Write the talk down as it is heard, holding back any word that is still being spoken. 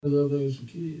I love those for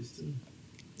kids too.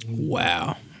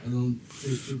 Wow. I don't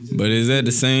take But is that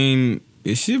the same?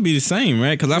 It should be the same,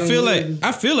 right? Because I feel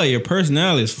like your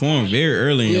personality is formed very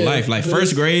early in your life. Like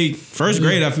first grade,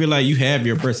 I feel like you have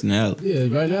your personality.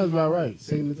 Yeah, right now it's about right.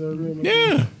 Second and third grade.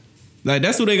 Yeah. Like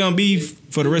that's what they gonna be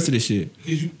for the rest of this shit.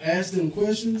 Because you ask them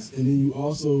questions, and then you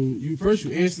also you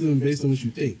answer them based on what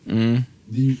you think. Mm-hmm. Then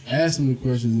you ask them the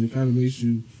questions, and it kind of makes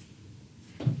you,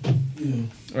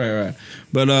 Right.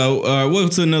 But welcome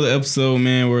to another episode,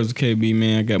 man. Where's the KB,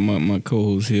 man? I got my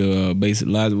co-host here, Basic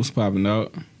Logic. What's popping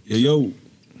out? Yo.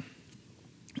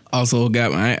 Also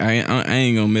got I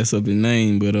ain't gonna mess up his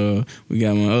name, but we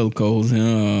got my other co-host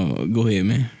here. Go ahead,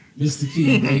 man. Mr.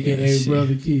 Keith, aka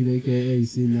Brother Keith, aka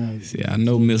C9. See, I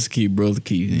know Mr. Keith, Brother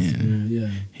Keith.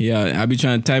 Yeah. I be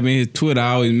trying to type in his Twitter.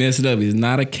 I always mess it up. It's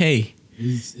not a K.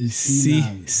 It's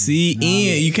C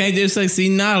N. You can't just say C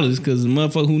knowledge because the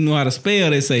motherfucker who know how to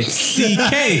spell they say C K. Oh,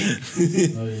 yeah,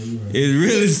 you're right. It's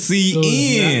really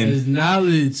C N. It's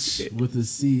knowledge with a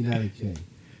C, not a K.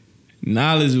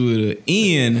 Knowledge with an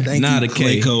N, not a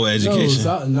K. Co-education.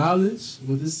 No, knowledge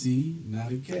with a C,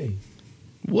 not a K.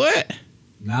 What?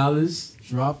 Knowledge,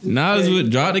 drop the Knowledge K.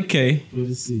 with drop the K.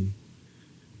 With a C.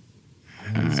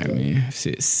 All right, man.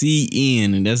 Shit, C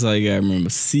N, and that's all you gotta remember.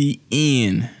 C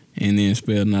N, and then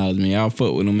spell knowledge, man. Y'all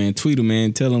fuck with him, man. Tweet him,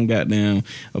 man. Tell him goddamn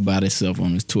about himself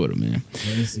on his Twitter, man.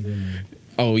 Instagram.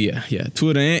 Oh yeah.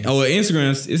 Twitter and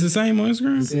Instagram. It's the same on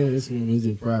Instagram. Instagram is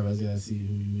in private. I gotta see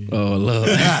who you is. Oh Lord.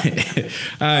 All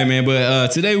right, man.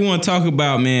 But today we want to talk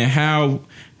about, man,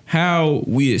 how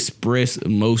we express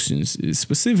emotions,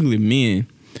 specifically men,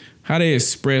 how they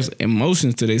express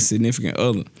emotions to their significant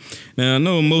other. Now I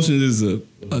know emotions is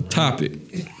a topic.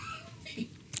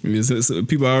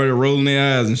 People are already rolling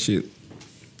their eyes and shit.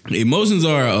 Emotions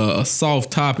are a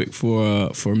soft topic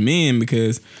for men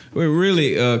because we're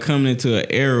really coming into an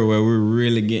era where we're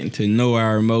really getting to know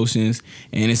our emotions,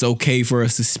 and it's okay for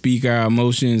us to speak our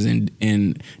emotions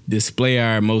and display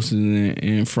our emotions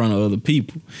in front of other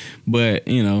people. But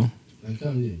Like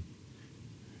Kanye.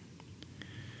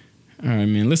 all right,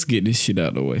 man, let's get this shit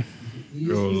out the way.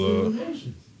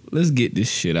 Let's get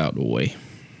this shit out the way.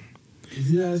 Is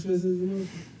he not expressing his emotions?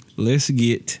 Let's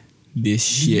get this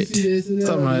shit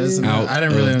out. I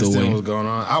didn't really of the understand way. what was going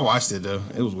on. I watched it though.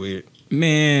 It was weird.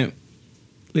 Man,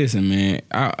 listen, man.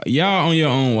 Y'all on your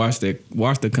own watch the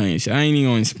Kanye shit. I ain't even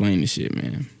gonna explain the shit,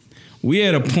 man. We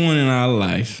at a point in our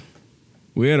life.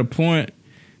 We're at a point,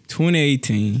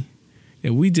 2018,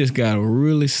 that we just gotta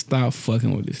really stop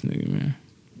fucking with this nigga, man.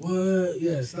 What?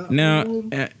 Yeah, stop. Now,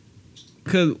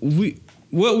 cause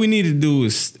what we need to do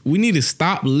is we need to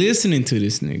stop listening to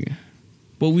this nigga,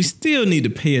 but we still need to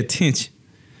pay attention.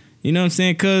 You know what I'm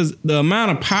saying? Cause the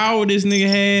amount of power this nigga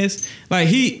has, like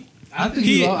I do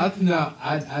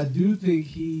think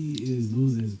he is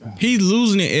losing his power. he's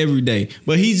losing it every day.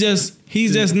 But he's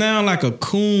just now like a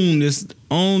coon that's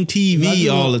on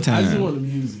TV all the time. I just want the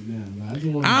music now.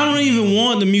 I don't even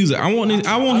want the music. I want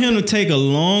him to take a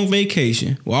long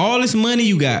vacation. With all this money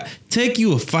you got, take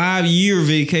you a 5-year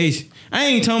vacation.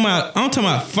 I'm talking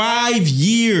about 5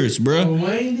 years, bro.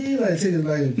 Wayne did take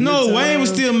like No, Wayne was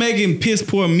still making piss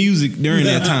poor music during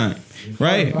that time,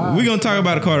 right? We're gonna talk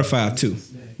about the Carter 5 too.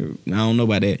 I don't know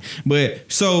about that, but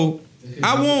so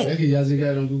I won't. Y'all just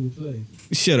got it on Google Play.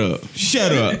 Shut up.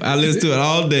 I listen to it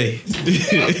all day.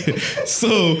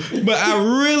 But I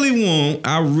really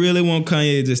want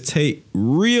Kanye to just take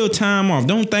real time off.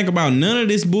 Don't think about none of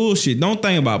this bullshit. Don't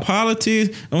think about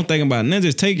politics. Don't think about nothing.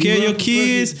 Just take care of your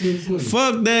kids.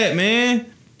 Fuck that, man.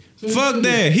 Fuck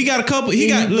that. He got a couple.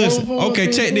 Listen.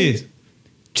 Okay, check this.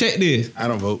 I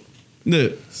don't vote.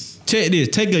 Look, check this.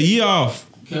 Take a year off.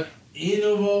 Vote.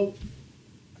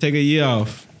 Take a year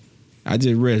off. I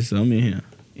just registered. I'm in here.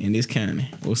 In this county.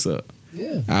 What's up?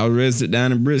 Yeah. I was registered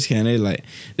down in Brisk County.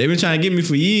 They've been trying to get me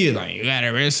for years. Like, you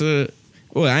gotta register.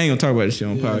 Well, I ain't gonna talk about this shit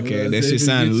on podcast. That shit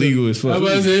sounded legal as fuck. I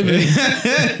told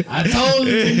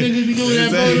you niggas be doing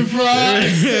that voting fraud.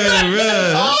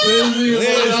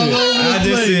 I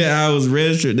just said I was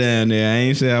registered down there. I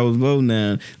ain't said I was voting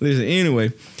down. Listen,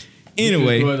 anyway.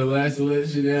 For the last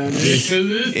election down there.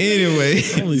 Anyway.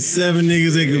 Only 7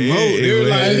 niggas that can vote. They were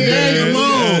like, come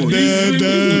on.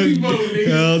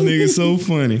 Y'all niggas so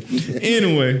funny.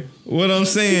 Anyway, what I'm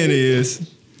saying is,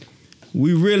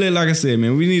 we really, like I said,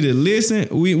 man, we need to listen.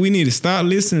 We need to stop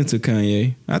listening to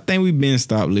Kanye. I think we've been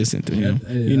stopped listening to him.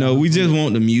 We just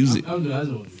want the music.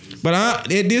 But at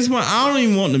this point, I don't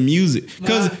even want the music.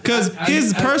 Because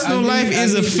his personal life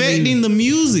is affecting the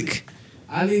music.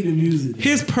 I need the music.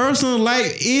 His personal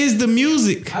life is the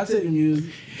music. I take the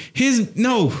music.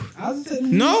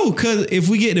 No, because if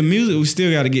we get the music, we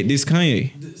still got to get this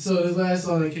Kanye. So his last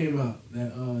song that came out,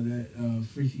 that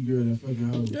freaky girl, that fucking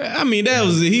hoe. I mean,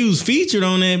 he was featured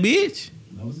on that bitch.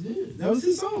 That was good. That was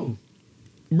his song.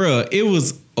 Bruh, it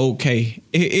was okay.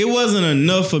 It wasn't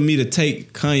enough for me to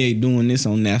take Kanye doing this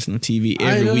on national TV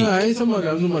every week. I ain't talking about that.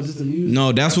 I'm talking about just the music.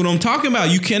 No, that's what I'm talking about.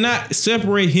 You cannot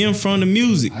separate him from the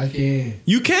music. I can.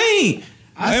 You can't.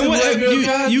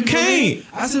 You can't.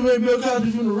 I separate Bill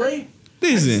Cosby from the rape.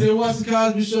 Listen. I still watch the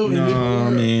Cosby Show. Nah,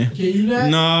 man. Can you not?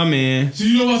 Nah, man. So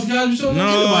you don't watch the Cosby Show?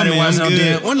 No, man. I'm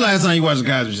good. When the last time you watched the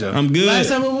Cosby Show? I'm good. Last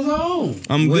time it was on.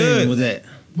 I'm When good. was that?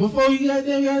 Before you got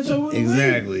in trouble with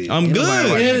Exactly. I'm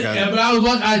good. but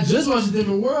I just watched A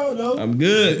Different World though. I'm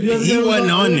good. He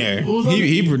wasn't on there.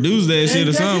 He produced that shit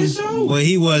or something. Well,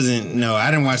 he wasn't. No,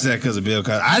 I didn't watch that because of Bill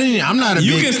Cosby. I'm not a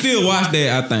You big. can still watch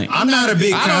that, I think. I'm not a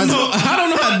big Cosby. I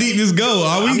don't know how deep this go.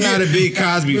 I'm not a big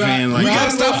Cosby fan. Like we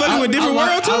gotta stop fucking with Different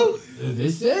World too.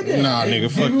 They said that. Nah, nigga,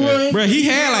 fuck that. Bro, he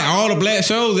had like all the black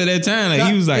shows at that time.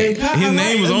 Like he was like his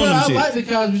name was on them shit. I like the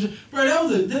Cosby Show.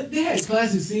 Bro, they had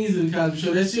classic scenes in the Cosby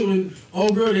Show. That shit when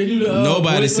old girl they do the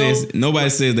nobody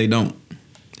says they don't.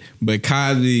 But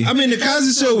Cosby, I mean, the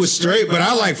Cosby Show was straight, but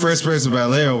I like Fresh Prince of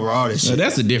Bel-Air over all this shit.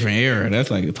 that's a different era.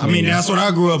 That's like the 20s. I mean, that's what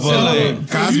I grew up on. like,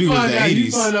 Cosby was the 80s.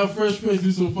 You find out Fresh Prince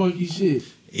do some funky shit.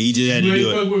 He just had to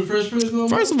do fuck it. with Fresh Prince no more?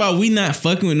 First of all, we not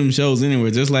fucking with them shows anyway.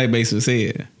 Just like Basis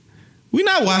said, we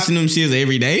not watching them shits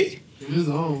every day. If it's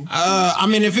on. I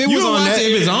mean, if it was on that,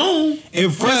 if it's on.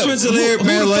 If Fresh Prince of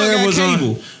Bel-Air was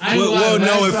on,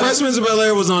 if Fresh Prince of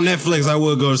Bel-Air was on Netflix, I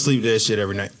would go to sleep that shit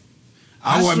every night.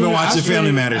 I wouldn't been watching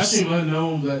Family Matters. I think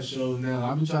unknown black shows now.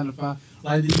 I've been trying to find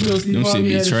like Steve them Harvey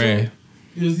shit be trash.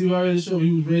 Steve Harvey had a show.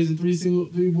 He was raising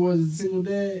three boys as a single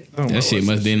dad. That shit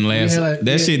didn't last.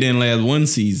 Shit didn't last one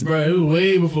season. Bro, it was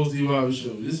way before Steve Harvey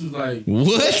show. This was like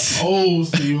what? Old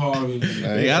Steve Harvey.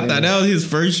 I thought that was his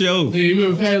first show. Yeah, you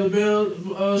remember Patti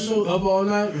LaBelle show Up All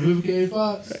Night with Vivica A.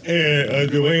 Fox? Yeah,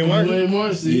 Dwayne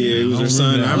Martin. Yeah, it was her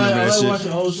son. I remember that shit.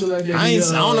 Watching old shit like that. I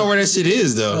don't know where that shit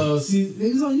is though.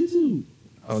 Niggas on YouTube.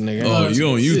 Oh, nigga. Oh, you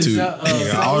on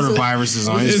YouTube. All the viruses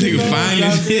on This YouTube. nigga find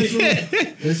this.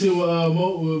 That shit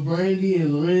with Brandy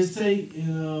and Lorenz Tate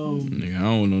and Nigga, I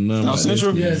don't know nothing. South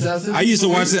Central? Yeah, South Central. I used to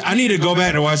watch it. I need to go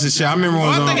back to watch this shit. I remember when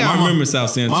it was on. I remember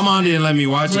South Central. My mom didn't let me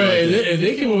watch it. Right,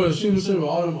 they came over a streaming service with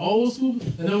all them old school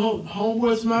and them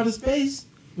homeboys from outer space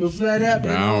with Flat App.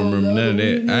 I don't remember none of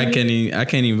that. I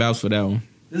can't even vouch for that one.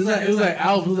 It was like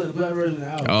Alf, it was like the black version of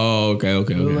Alf. Oh, okay. It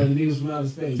was like the niggas from outer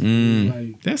space.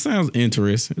 Like, that sounds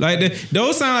interesting. Like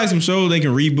those sound like some shows they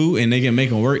can reboot and they can make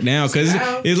them work now. Cause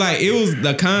it's like it was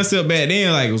the concept back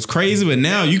then. Like it was crazy, but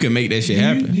now you can make that shit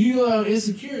happen. Do you know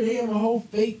Insecure? They have a whole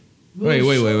fake. Wait.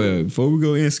 Before we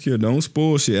go Insecure, don't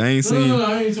spoil shit. I ain't seen. No,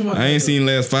 I ain't talking about I ain't seen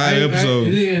the last 5 episodes.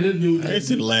 I ain't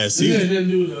seen the last season. They didn't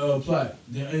do the plot.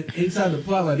 Inside the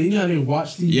plot, like they know how they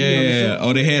watch TV. Yeah.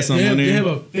 Oh, they had something on there. They have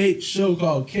a fake show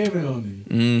called Kevin on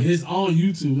there. It's on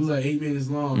YouTube. It's like 8 minutes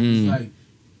long. It's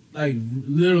like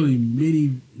literally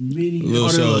mini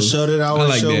little show that I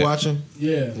always like watching.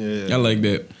 Yeah. I like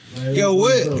that. Yo,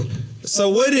 what? So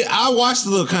what did I watched the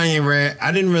little Kanye rap?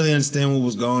 I didn't really understand what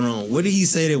was going on. What did he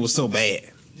say that was so bad?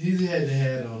 He had the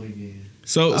hat on again.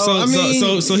 So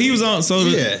he was on so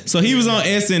he was on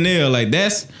SNL. Like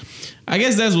I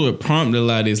guess that's what prompted a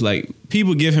lot of this. Like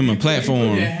people give him a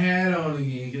platform. He put the hat on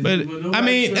again. But I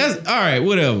mean that's all right.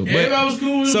 Whatever. Everybody was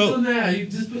cool with him so now. You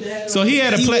just put the hat on. So he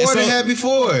had a platform. He wore the hat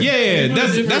before. Yeah.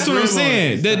 That's what I'm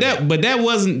saying. But that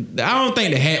wasn't. I don't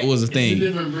think the hat was a thing. It's a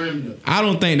different brim though. I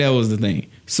don't think that was the thing.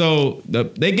 So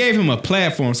they gave him a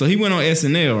platform. So he went on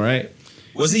SNL, right?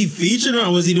 Was he featured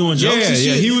or was he doing jokes and shit?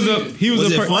 Yeah, he was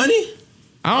Was it funny?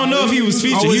 I don't know if he was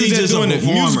featured. Or was he was just doing the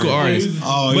musical artist.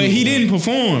 But he didn't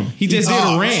perform. He just did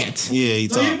a rant. Yeah, he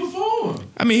talked. He performed.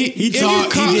 I mean, he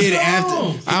talked. He did after.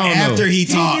 I don't know. After he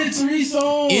talked. He did 3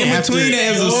 songs. In between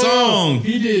that is a song.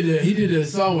 He did a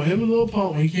song with him and Lil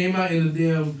Pump when he came out in a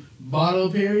damn bottle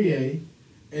of Perrier.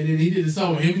 And then he did a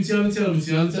song with him and Tiana Taylor.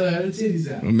 Tiana Taylor had her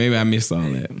titties out. Well, maybe I missed all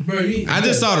that. Bro, I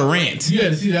just saw the rant. You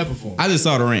had to see that performance. I just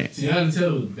saw the rant. Tiana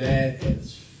Taylor was bad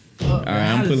as fuck. All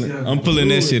right, I'm pulling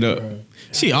that shit up. Bro.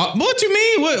 What you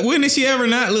mean? When did she ever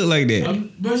not look like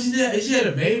that? Bro, she had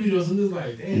a baby though, so it looked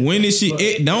like that. When did she?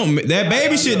 That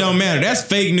baby shit don't matter. That's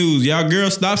fake news, y'all.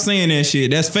 Girls, stop saying that shit.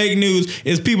 That's fake news.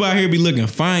 It's people out here be looking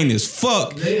fine as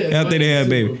fuck after they have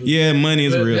baby. Yeah, money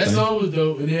is a real thing. That song was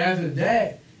dope, and then after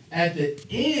that, at the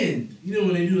end, you know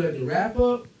when they do like the wrap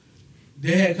up,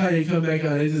 they had Kanye come back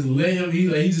out. They just let him. He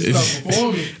just started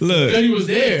performing. Look, because he was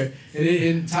there,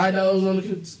 and Ty Dolla was on the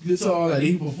guitar. Like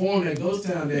he performed at Ghost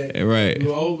Town. That right.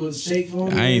 Over shake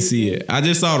on. I ain't see it. I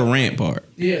just saw the rant part.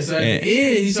 Yeah, so at the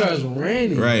end he starts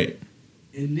ranting. Right.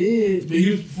 And then, but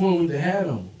he was performing with the hat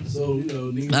on. So,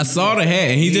 niggas I saw the hat,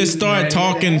 and he just started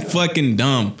talking fucking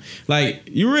dumb. Like,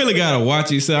 you really gotta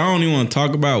watch it. So I don't even want to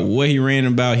talk about what he ran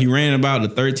about. He ran about the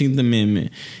 13th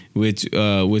Amendment, which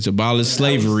abolished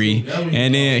slavery.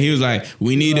 And then he was like,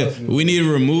 we need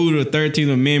to remove the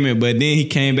 13th Amendment. But then he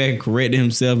came back and corrected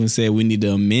himself and said we need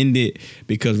to amend it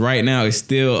because right now it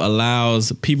still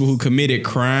allows people who committed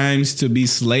crimes to be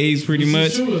slaves, pretty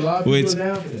much. True. A lot of people are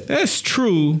down for that. That's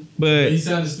true, but he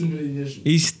sounded stupid initially.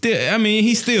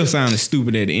 He still sounded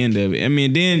stupid at the end of it. I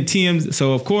mean, then TMZ.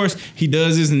 So of course he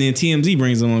does this, and then TMZ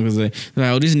brings him on because like,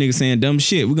 oh, this nigga saying dumb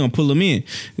shit. We're gonna pull him in.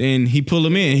 And he pull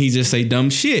him in. And he just say dumb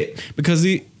shit because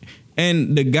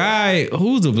and the guy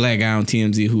who's a black guy on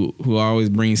TMZ who always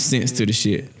brings sense to the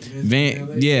shit.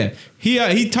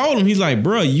 He told him, he's like,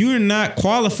 bro, you're not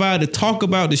qualified to talk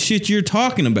about the shit you're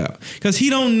talking about because he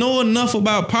don't know enough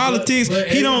about politics. But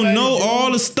he don't know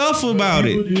all the stuff about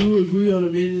it. Do you agree on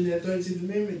amending that 13th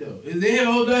Amendment though? They had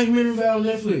a whole documentary about on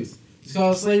Netflix. It's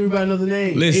called Slavery by Another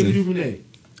Name. Listen,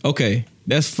 okay,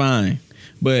 that's fine,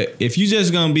 but if you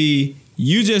just gonna be,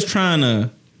 you just trying to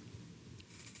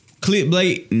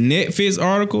clickbait Netflix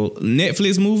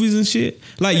movies and shit.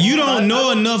 Like you don't know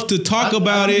enough to talk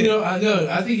about it. I know.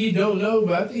 I think he don't know,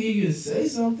 but I think he can say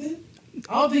something.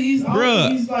 I don't think he's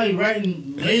like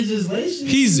writing legislation.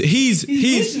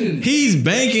 He's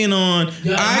banking on.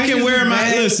 I can wear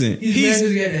my listen. He's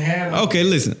got the hat on. Okay,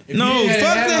 listen. No,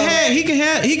 fuck the hat. He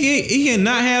can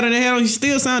not have the hat on. He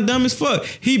still sound dumb as fuck.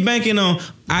 He banking on.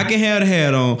 I can have the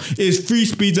hat on. It's free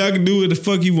speech. I can do what the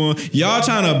fuck you want. Y'all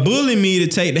trying to bully me to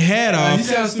take the hat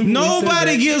off.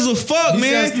 Nobody gives a fuck,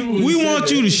 man. We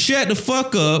want you to shut the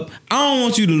fuck up. I don't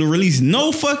want you to release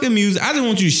no fucking music. I just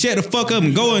want you to shut the fuck up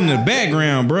and go in the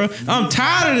background, bro. I'm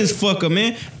tired of this fucker,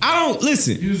 man. I don't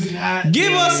listen.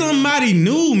 Give us somebody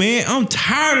new, man. I'm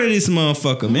tired of this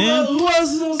motherfucker, man. Who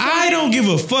else is I don't give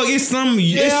a fuck. It's some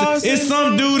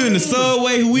dude in the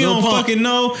subway who we don't fucking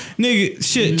know. Nigga,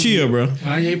 shit, chill, bro.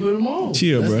 Kanye put him on.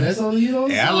 Chill, bro. That's all he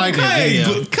don't. Yeah, I like that.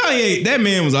 Kanye, that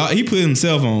man was out. He put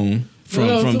himself on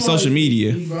from social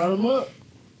media. He brought him up.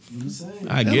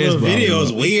 I guess, bro.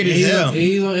 Video's weird as hell.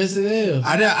 He's on SNL.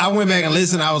 I went back and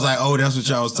listened. I was like, oh, that's what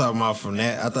y'all was talking about from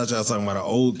that. I thought y'all was talking about an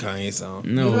old Kanye song.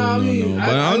 No. But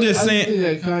I'm just saying. I think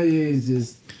that Kanye is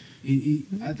just.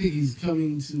 I think he's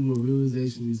coming to a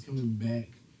realization. He's coming back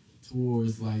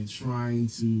towards like trying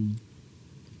to.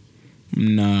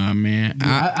 Nah, man.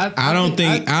 I don't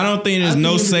think there's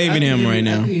no saving him right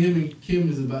now. I think him and Kim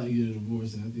is about to get a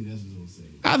divorce, and I think that's what's gonna save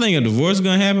him. I think a divorce is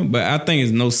gonna happen, but I think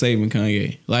it's no saving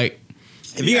Kanye. Like,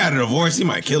 if he got a divorce, he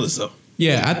might kill himself.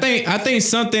 Yeah, I think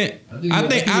something.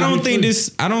 I don't think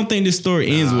this story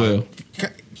ends well.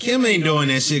 Kim ain't doing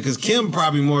that shit because Kim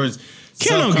probably more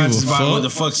self-conscious about what the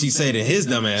fuck she say to his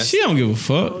dumb ass. She don't give a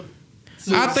fuck.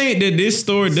 So, I think that this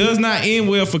story does not end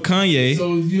well for Kanye.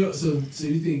 So you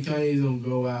think Kanye's gonna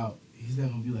go out? He's not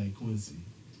gonna be like Quincy.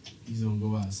 He's gonna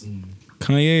go out soon.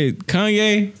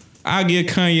 Kanye, I give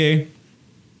Kanye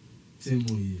 10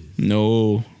 more years.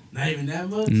 No. Not even that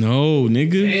much? No,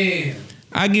 nigga. Damn.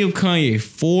 I give Kanye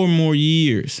 4 more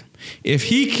years. If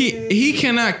he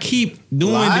cannot keep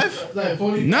doing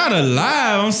not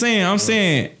alive. I'm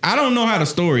saying I don't know how the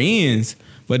story ends,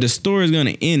 but the story is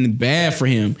gonna end bad for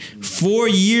him. 4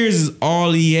 years is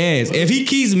all he has. If he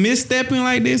keeps misstepping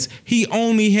like this, he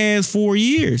only has 4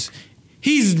 years.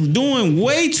 He's doing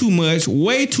way too much,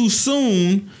 way too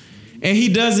soon, and he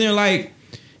doesn't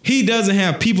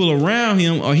have people around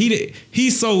him, or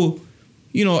he's so.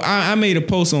 You know, I made a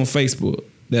post on Facebook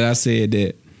that I said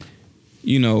that,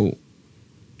 you know,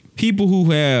 people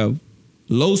who have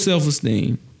low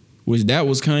self-esteem, which that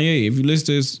was Kanye. If you listen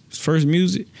to his first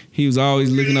music, he was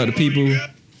always looking up to people.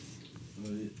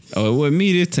 Oh, it wasn't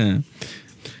me this time.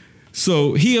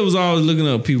 So he was always looking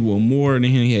up people with more than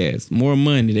he has, more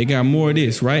money. They got more of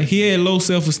this, right? He had low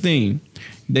self-esteem.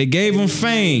 They gave him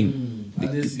fame.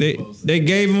 They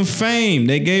gave him fame.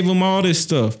 They gave him all this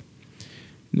stuff.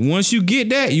 Once you get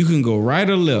that, you can go right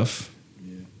or left.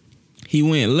 Yeah. He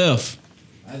went left.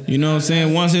 You know what I'm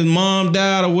saying? Once his mom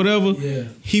died or whatever,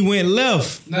 he went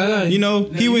left. You know,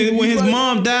 he went when his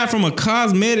mom died from a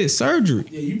cosmetic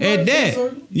surgery. At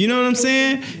that, you know what I'm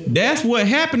saying? That's what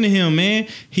happened to him, man.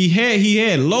 He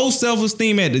had low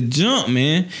self-esteem at the jump,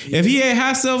 man. If he had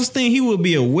high self-esteem, he would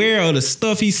be aware of the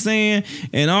stuff he's saying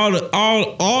and all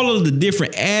of the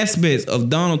different aspects of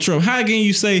Donald Trump. How can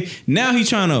you say now he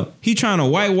trying to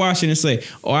whitewash it and say,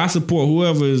 "Oh, I support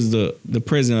whoever is the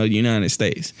president of the United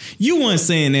States"? You weren't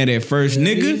saying that at first,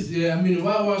 nigga. I mean, the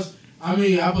whitewash. I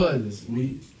mean, I put it this. If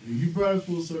you brought it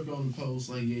full circle on the post,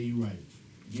 like, yeah, you're right.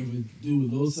 Give a dude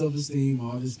with low self-esteem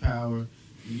all this power.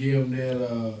 You give him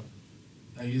that.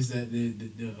 I guess that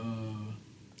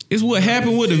it's what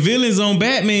happened with the villains on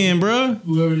Batman, bro.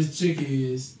 Whoever this chick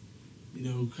is, you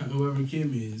know, whoever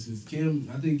Kim is, because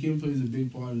I think Kim plays a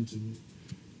big part into it.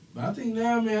 But I think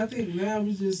now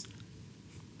we just.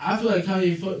 I feel like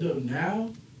Kanye fucked up now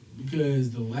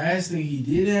because the last thing he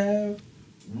did have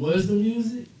was the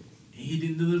music, and he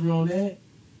didn't deliver on that.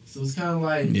 So it's kind of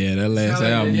like that last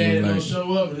album. Like don't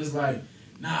show up, and it's like,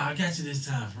 nah, I got you this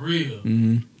time for real.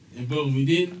 Mm-hmm. And boom, we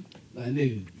didn't. Like,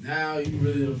 nigga, now you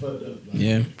really done fucked up.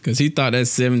 Like, because he thought that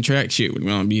 7-track shit was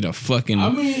gonna be the fucking.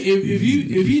 I mean,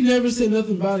 if he never said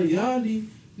nothing about it, Yandi,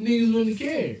 niggas wouldn't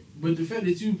care. But the fact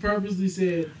that you purposely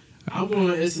said, I'm going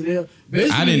on SNL.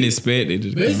 I didn't expect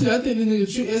it. Basically, I think the nigga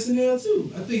tricked SNL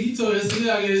too. I think he told SNL,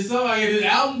 I got this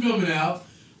album coming out.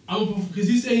 Because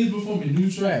he said he's performing new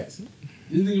tracks.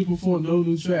 This nigga performed no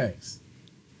new tracks.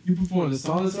 He performed the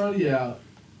song that's already out,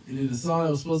 and then the song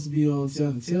that was supposed to be on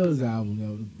Tiana Taylor's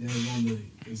album that was on the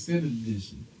extended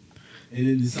edition. And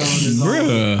then the song that's on.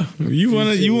 Bruh,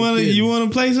 you wanna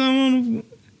play something on?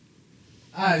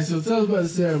 Alright, so tell us about the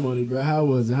ceremony, bro. How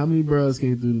was it? How many bros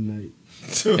came through tonight?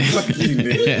 This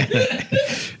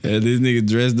nigga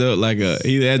dressed up like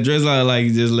he had dressed out like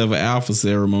he just left an alpha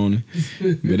ceremony,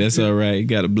 but that's all right. He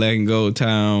got a black and gold tie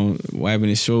on, wiping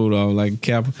his shoulder off like a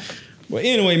cap. Well,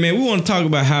 anyway, man, we want to talk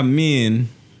about how men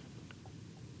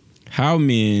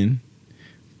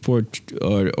or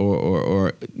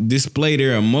display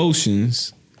their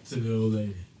emotions to the old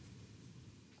lady,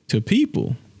 to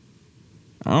people.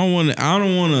 I don't want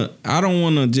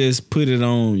to just put it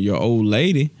on your old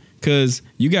lady. Because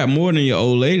you got more than your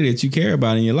old lady that you care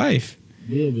about in your life.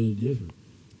 Yeah, but it's different.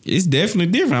 It's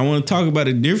definitely different. I want to talk about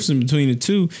the difference between the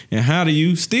two and how do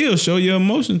you still show your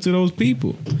emotion to those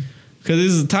people. Because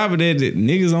this is a topic that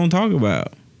niggas don't talk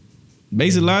about.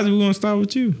 Basic logic, we're going to start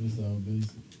with you.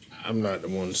 I'm not the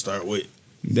one to start with.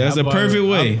 That's a perfect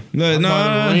way.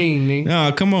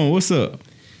 No, come on. What's up?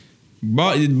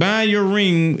 Buying your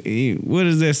ring, what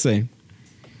does that say?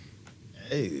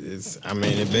 Hey, it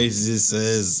basically just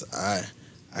says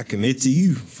I commit to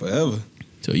you forever.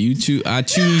 So I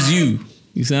choose you.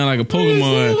 You sound like a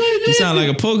Pokemon. You sound like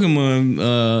a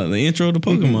Pokemon. The intro to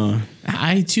Pokemon.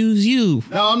 I choose you.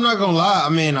 No, I'm not gonna lie. I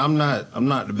mean, I'm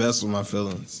not the best with my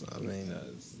feelings. I mean,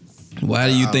 why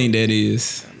do you think that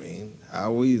is? I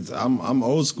mean, I'm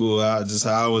old school. Just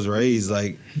how I was raised.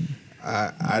 Like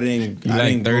I didn't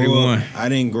 31. I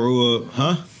didn't grow up,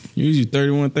 huh? You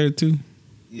 31, 32.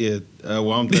 Yeah,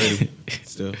 well, I'm 30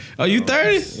 still. Oh, you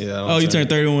 30? Yeah. You turned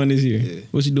 31 this year. Yeah.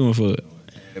 What you doing for it?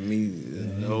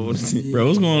 Bro, what's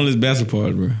going on in this basketball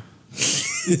party, bro?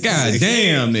 God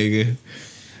damn, nigga.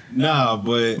 Nah,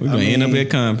 but we're gonna end up at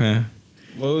compound.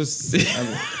 I'm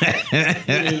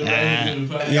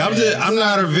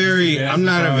not a very.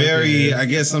 I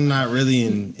guess I'm not really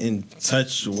in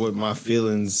touch with my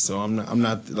feelings, so I'm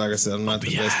not. Like I said, I'm not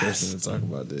the best person to talk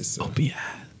about this. So.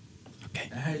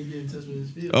 How you get in touch with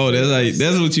his feelings? Oh,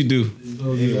 that's what you do.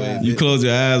 You close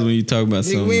your eyes when you talk about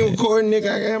something. We ain't recording,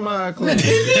 nigga. I got my eyes closed.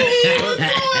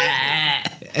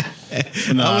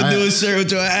 I'm gonna do a shirt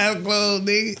with your eyes closed,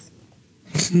 nigga.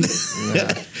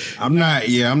 I'm not.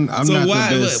 Yeah, I'm so not.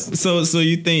 Why, the best. So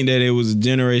you think that it was a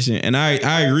generation, and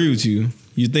I agree with you.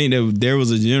 You think that there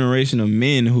was a generation of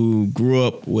men who grew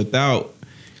up without,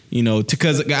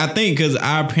 because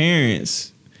our parents.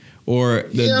 Or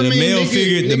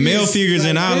the male figures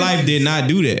in our life did not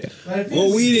do that.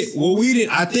 Well, we did.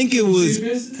 I think it was.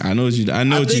 I know what you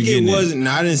getting it wasn't.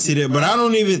 I didn't see that, but I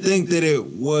don't even think that it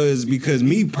was because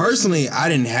me personally, I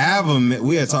didn't have them.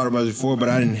 We had talked about it before, but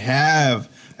I didn't have.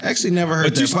 Actually, never heard.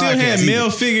 But you still had male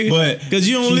figures, but because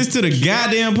you don't listen to the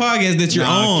goddamn podcast that you're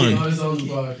on.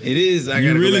 It is.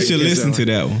 You really should listen to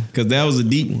that one because that was a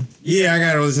deep one. Yeah, I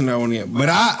gotta listen to that one again. But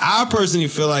I personally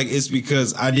feel like it's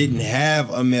because I didn't have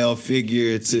a male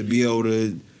figure to be able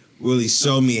to really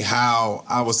show me how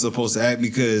I was supposed to act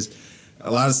because a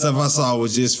lot of stuff I saw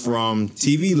was just from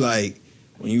TV. Like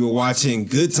when you were watching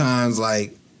Good Times,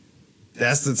 like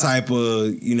that's the type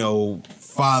of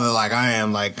father like I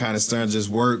am, like kind of stern, just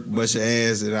work, bust your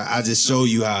ass, and I just show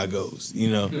you how it goes, you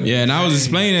know. Yeah, and I was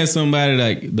explaining to somebody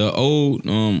like the old.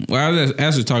 Well, I was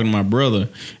actually talking to my brother,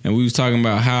 and we was talking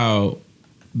about how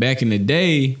back in the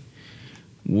day,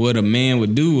 what a man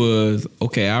would do was,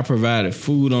 okay, I provided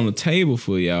food on the table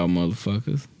for y'all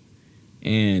motherfuckers,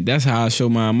 and that's how I show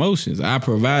my emotions. I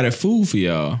provided food for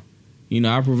y'all. You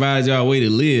know, I provided y'all a way to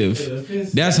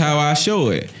live. That's how I show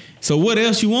it. So what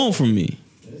else you want from me?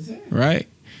 Right?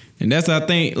 And that's, I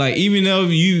think, like, even though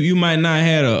you might not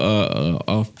had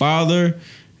a father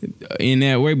in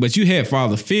that way, but you had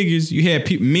father figures. You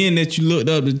had men that you looked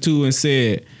up to and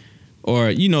said, or,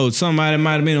 you know, somebody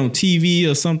might have been on TV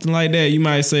or something like that. You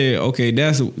might say, okay,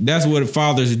 that's what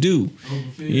fathers do.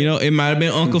 You know, it might have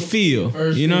been Uncle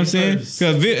Phil. You know what I'm saying?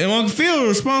 Because Uncle Phil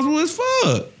was responsible as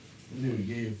fuck.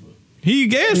 He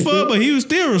gave a fuck, but he was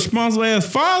still responsible as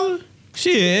father.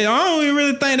 Shit, I don't even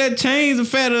really think that changed the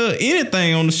fact of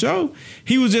anything on the show.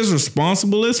 He was just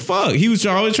responsible as fuck. He was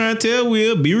always trying to tell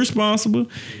Will, be responsible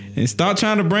and stop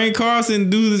trying to bring Carson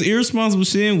and do this irresponsible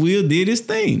shit, and Will did his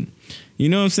thing. You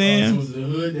know what I'm saying? It was the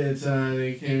hood that time.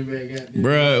 They came back.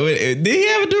 Bro, did he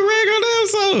ever do reg on the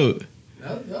episode?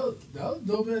 That was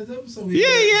dope ass episode.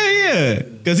 Yeah.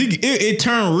 Because it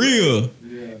turned real.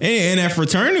 Yeah. And that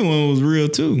fraternity one was real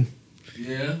too.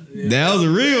 Yeah. That was a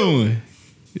real one.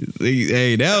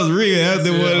 Hey, that was real. That was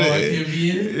the one.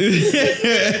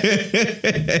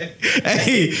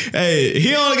 Hey,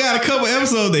 he only got a couple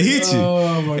episodes to hit you.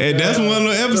 Oh my and God. That's one of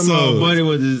the episodes. Buddy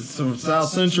was from South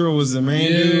Central was the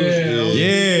main dude.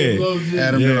 Yeah.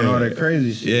 Had him doing all that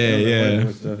crazy shit.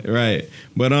 Yeah. Right.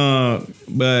 But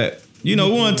you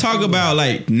know, we want to talk about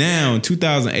like now in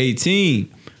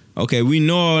 2018. Okay, we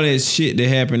know all that shit that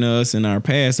happened to us in our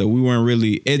past, so we weren't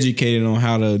really educated on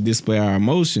how to display our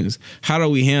emotions. How do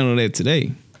we handle that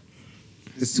today?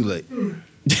 It's too late.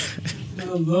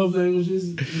 Love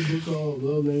languages. There's a book called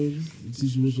Love Languages. It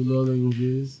teaches you what your love language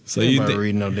is. So you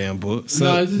reading no damn book?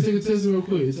 No, just take a test real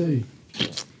quick. I'll tell you.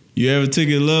 You ever took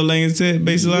a love language test,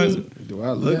 Basilizer? Do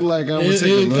I look like I would take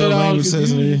a love language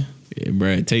test? Yeah,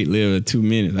 bro, take live 2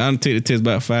 minutes. I done take the test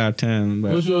about 5 times.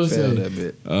 What you want to say? That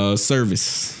bit.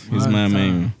 Service is my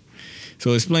main one.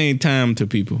 So explain time to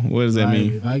people. What does that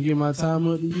mean? If I give my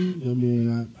time up to you, I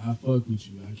mean, I fuck with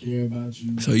you. I care about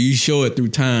you. So you show it through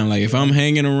time. Like if I'm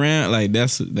hanging around, like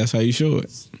that's how you show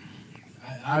it.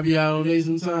 I be out on dates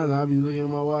sometimes. I be looking at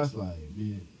my watch like,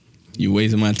 man. You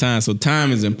wasting my time. So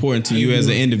time is important to you as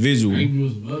an individual. I can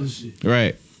do some other shit.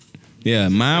 Right. Yeah,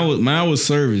 mine was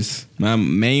service. My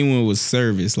main one was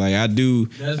service. Like I do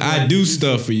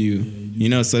stuff for you. You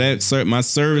know, so that my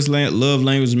service love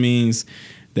language means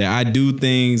that I do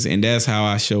things, and that's how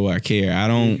I show I care. I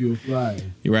don't. You a flyer.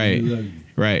 Right.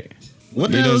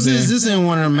 What the hell is this? Is this in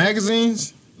one of the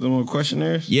magazines? The little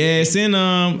questionnaires? Yeah, it's in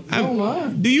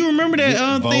do you remember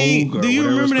that thing? Do you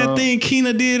remember that thing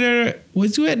Keena did her?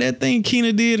 Was you at that thing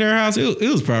Keena did at her house? It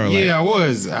was probably I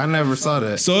was. I never saw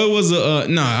that. So it was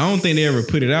no, I don't think they ever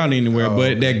put it out anywhere.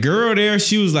 But that girl there,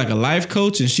 she was like a life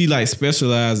coach, and she like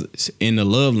specialized in the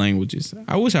love languages.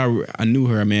 I wish I knew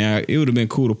her, man. It would have been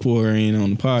cool to pull her in on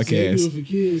the podcast. Do it for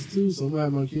kids too.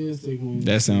 Somebody my kids take one.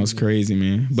 That sounds crazy,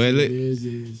 man. But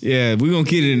yeah, we're gonna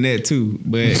get into that too.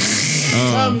 But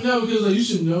no, because like, you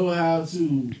should know how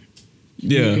to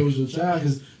communicate with your child.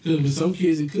 Because with some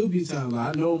kids it could be time.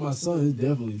 Like I know my son is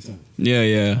definitely time.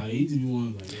 Yeah. Like, he just be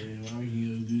one like, man, why you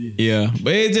gonna do this? Yeah,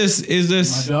 but it's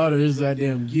just my daughter is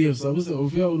goddamn gifts. So what's the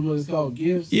one that's called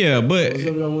gifts? Yeah, but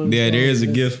there is a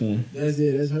gift one. That's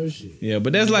it. That's her shit. Yeah,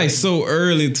 but that's like so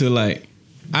early to like.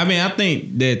 I mean, I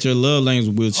think that your love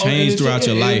language will change throughout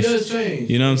your life. It does change.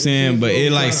 You know what I'm saying? But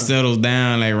it like settles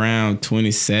down like around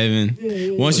 27.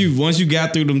 Yeah. Once you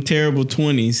got through them terrible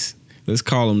 20s, let's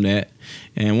call them that.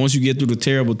 And once you get through the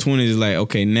terrible 20s, it's like,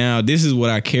 okay, now this is what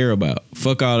I care about.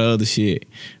 Fuck all the other shit.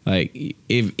 Like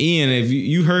if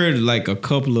you heard like a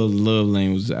couple of love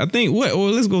languages, I think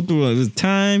let's go through it. It's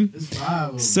time,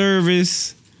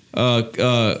 service, words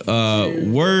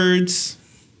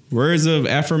of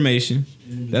affirmation.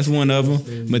 That's one of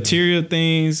them. Material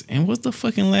things. And what's the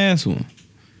fucking last one?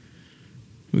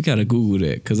 We gotta Google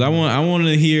that. Cause I want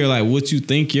to hear like what you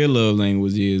think your love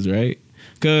language is, right?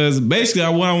 Cause basically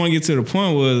what I want to get to the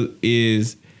point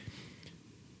is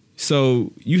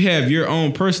so you have your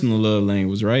own personal love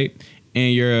language, right?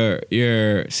 And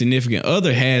your significant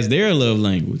other has their love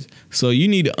language. So you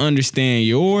need to understand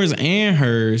yours and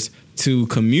hers to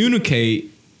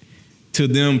communicate to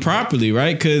them properly,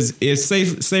 right? Because it's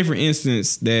safe. Say for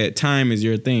instance that time is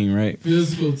your thing, right?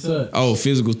 Physical touch. Oh,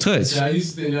 physical touch. I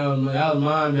used to think that was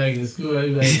mine back in school.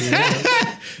 They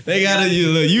They gotta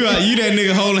you that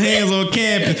nigga holding hands on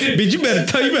campus. Bitch, you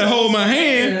better hold my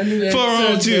hand for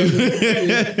on you.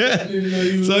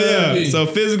 So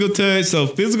physical touch. So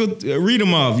physical. Read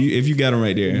them off if you got them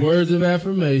right there. Words of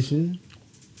affirmation,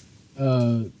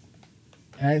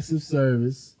 acts of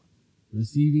service,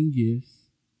 receiving gifts,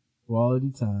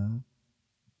 quality time,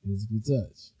 physical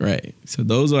touch. Right. So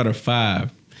those are the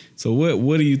 5. So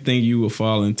what do you think you would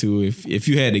fall into if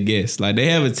you had to guess? Like they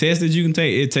have a test that you can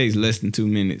take. It takes less than 2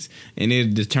 minutes, and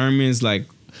it determines like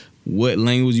what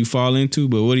language you fall into.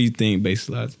 But what do you think,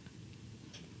 Baselot?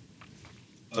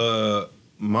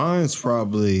 Mine's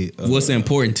probably what's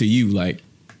important to you? Like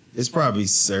it's probably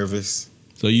service.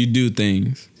 So you do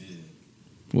things.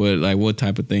 Yeah. What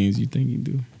type of things you think you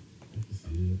do?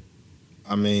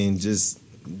 I mean, just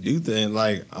do things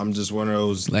like I'm just one of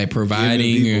those like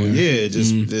providing people,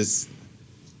 this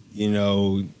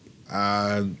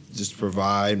I just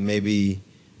provide maybe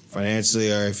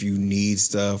financially or if you need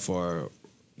stuff or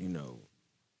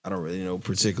I don't really know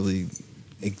particularly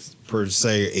per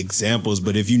se examples,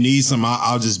 but if you need some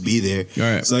I'll just be there.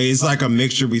 Right. So it's like a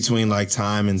mixture between like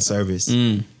time and service.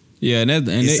 Yeah,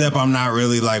 except I'm not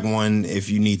really like one if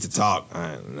you need to talk.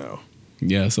 I don't know.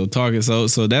 Yeah, so talking so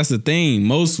that's the thing.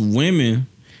 Most women,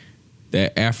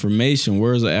 that affirmation,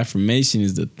 words of affirmation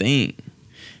is the thing.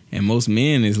 And most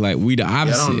men is like we the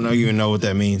opposite. I don't even know what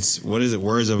that means. What is it?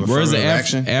 Words of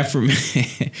action?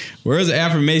 Words of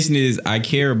affirmation is I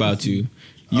care about you.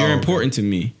 You're important to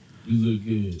me. You look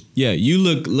good. Yeah, you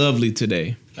look lovely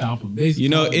today.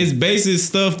 It's basic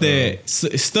stuff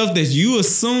that you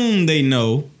assume they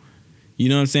know. You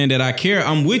know what I'm saying? That I care.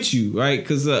 I'm with you, right?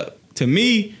 Because to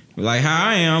me, like how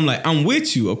I am, like I'm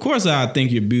with you. Of course I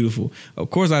think you're beautiful. Of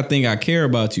course I think I care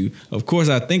about you. Of course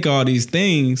I think all these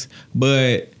things,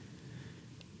 but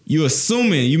you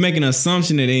making an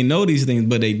assumption that they know these things,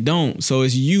 but they don't. So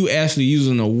it's you actually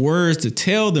using the words to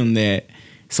tell them that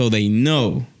so they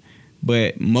know.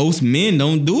 But most men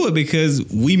don't do it because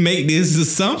we make this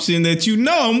assumption that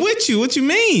I'm with you. What you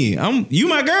mean? You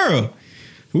my girl.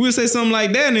 We would say something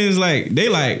like that, and it's like they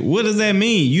like, what does that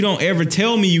mean? You don't ever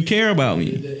tell me you care about me.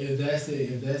 If that's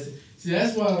it. See,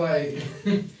 that's why like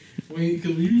when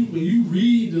you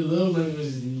read the love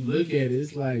languages and you look at it,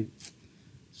 it's like,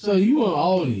 so you want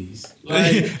all these,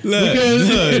 like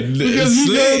because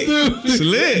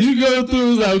you go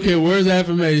through. It's like, okay, words of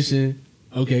affirmation,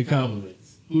 okay,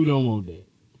 compliments. Who don't want that?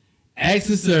 Acts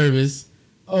of service.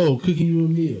 Oh, cooking you a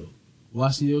meal.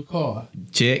 Washing your car.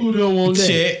 Check. Who don't want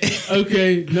that? Check.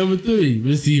 Okay, number 3,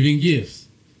 receiving gifts.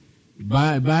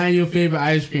 Buying your favorite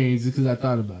ice creams because I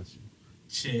thought about you.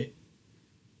 Check.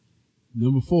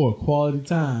 Number 4, quality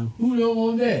time. Who don't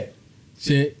want that?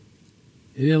 Check.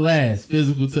 And then last,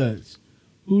 physical touch.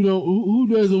 Who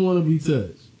doesn't want to be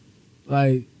touched?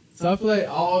 Like, so I feel like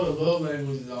all the love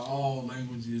languages are all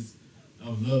languages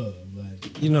of love. Like,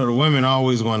 the women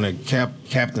always want to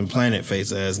Captain Planet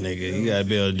face ass nigga. You gotta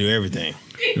be able to do everything.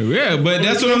 Yeah, but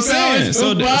that's what I'm saying.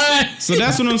 So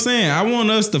that's what I'm saying. I want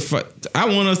us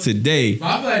today.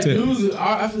 I feel like dudes.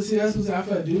 I feel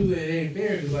like dudes. It ain't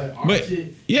fair because like our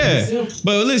shit. Yeah,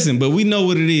 but listen. But we know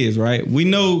what it is, right? We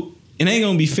know it ain't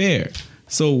gonna be fair.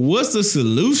 So what's the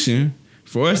solution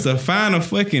for us to find a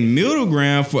fucking middle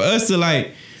ground for us to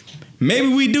like? Maybe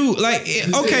we do like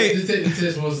okay. Just take the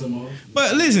test once a month.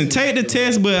 But listen, take the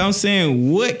test. But I'm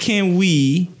saying, what can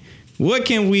we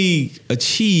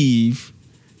achieve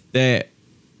that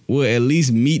will at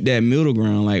least meet that middle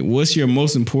ground? Like, what's your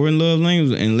most important love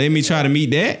language? And let me try to meet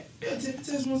that. Yeah, take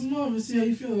the test once a month and see how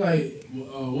you feel. Like,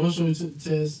 one show we took the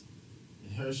test,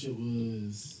 and her shit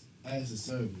was acts of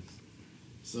service.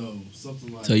 So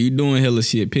something like. So you doing hella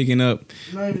shit, picking up.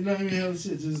 Not even hella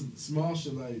shit, just small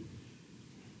shit like.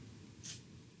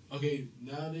 Okay,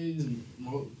 nowadays,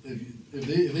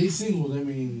 if they single, that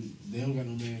means they don't got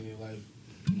no man in their life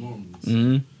normally.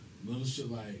 So little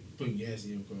shit like putting gas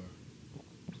in your car.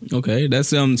 Okay, that's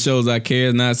something shows I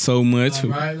care not so much.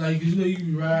 Like you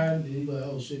be riding and you be like,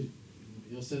 oh shit,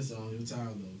 your sensor on your tire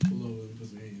though. Pull over and put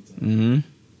some air in your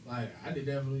tire. Like I did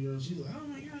that for you, she's like, oh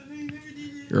my god, they never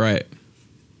did that. Right.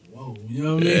 You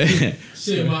know what I mean?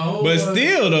 Shit, my whole but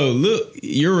still, though, look,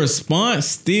 your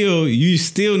response you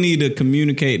still need to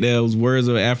communicate those words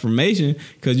of affirmation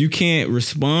because you can't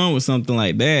respond with something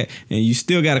like that, and you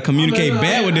still got to communicate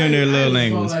back with them their love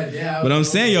language. Like but I'm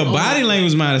saying your body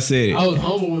language might have said it. I was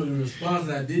humble with the response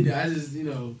that I did that. I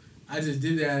just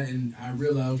did that, and I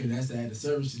realized, okay, that's the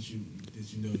service that you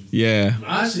know. Yeah.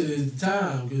 My shit is the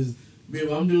time because Man,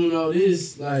 I'm doing all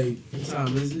this, like, what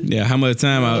time is it? Yeah, how much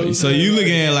time I... So you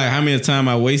looking at, like, how many time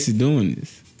I wasted doing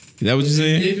this? Is that what you're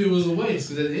saying? If it was a waste,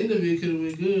 because at the end of it, could have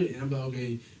went good. And I'm like,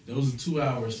 okay, those are 2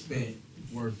 hours spent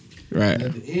working. Right. And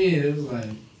at the end, it was like,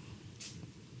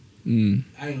 I ain't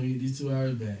gonna get these 2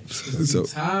 hours back. So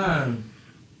time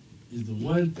is the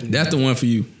one thing. That's the one for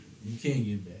you. You can't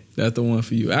get back. That's the one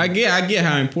for you. I get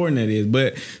how important that is.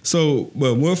 But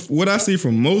what I see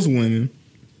from most women,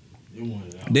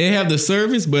 they have the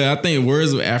service, but I think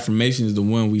words of affirmation is the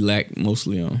one we lack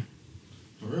mostly on.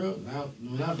 For real?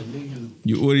 Not for me.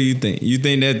 What do you think? You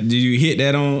think that, did you hit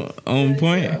that on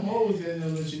point? Yeah, I'm always going to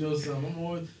let you know something. I'm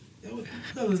always, what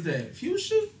color is that?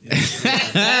 Fuchsia?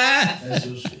 Yeah, that's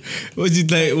your shit. What you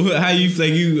think? How you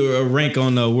think you rank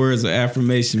on the words of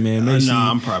affirmation, man?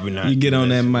 I'm probably not. You get on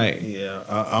that mic. Yeah,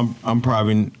 I'm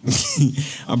probably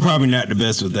I'm probably not the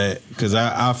best with that because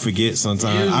I forget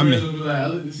sometimes. I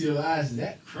look into your eyes. Is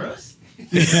that crust?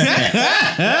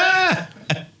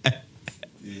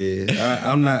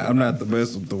 Yeah, I'm not the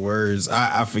best with the words.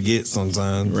 I forget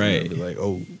sometimes. Right. I'll be like,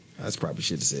 oh, I probably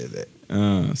should have said that.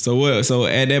 So what? So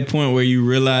at that point where you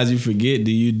realize you forget,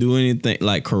 do you do anything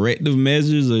like corrective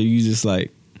measures, or you just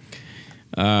like,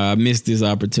 I missed this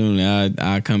opportunity,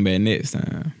 I'll come back next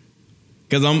time?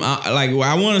 Because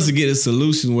I want us to get a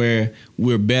solution where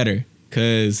we're better.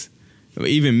 Because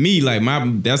even me, like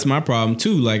that's my problem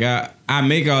too. Like I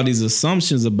make all these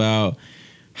assumptions about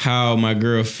how my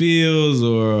girl feels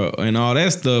and all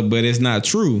that stuff, but it's not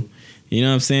true. You know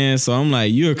what I'm saying? So I'm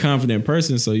like, you're a confident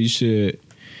person, so you should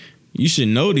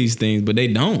know these things, but they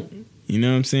don't. You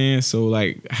know what I'm saying? So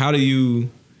like, how do you,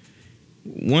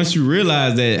 once you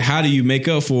realize that, how do you make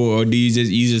up for it, or do you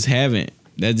just haven't?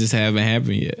 That just haven't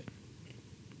happened yet.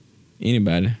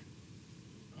 Anybody?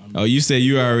 Oh, you said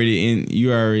you already.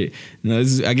 No,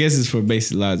 I guess it's for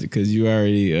basic logic because you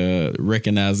already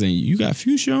recognizing you got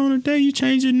fuchsia on today. You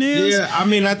change your nails. Yeah, I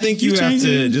mean, I think you have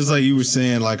to, just like you were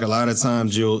saying. Like a lot of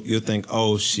times you'll think,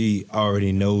 oh, she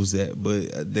already knows that,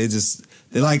 but they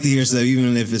like to hear stuff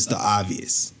even if it's the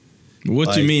obvious.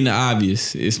 What you mean the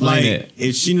obvious? Explain that.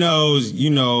 If she knows,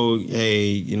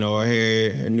 hey, her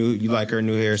hair, you like her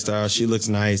new hairstyle. She looks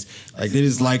nice. Like they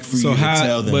just like for you to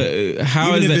tell them. But how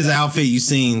even is if it's an outfit you've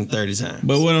seen 30 times.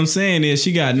 But what I'm saying is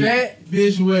she got fat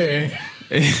bitch wear.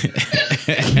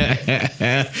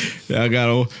 I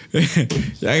gotta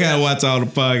watch all the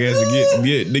podcasts to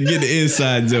get the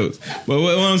inside jokes. But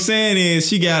what I'm saying is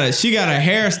she got a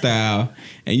hairstyle,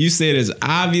 and you said it's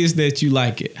obvious that you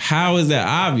like it. how is that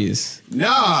obvious?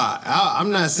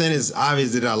 I'm not saying it's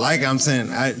obvious that I like it. I'm saying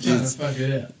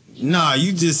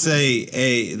you just say,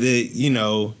 hey,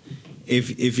 that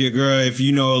if your girl, if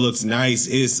it looks nice,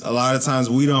 it's a lot of times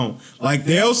we don't like.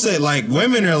 They'll say, like,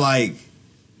 women are like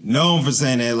known for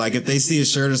saying that. Like if they see a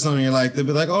shirt or something, you're like, they'll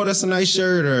be like, oh, that's a nice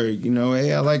shirt, or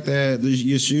hey, I like that,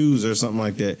 your shoes or something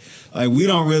like that. Like we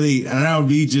don't really, and I don't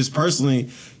be just personally.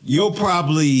 You'll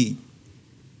probably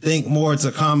think more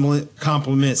to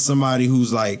compliment somebody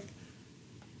who's like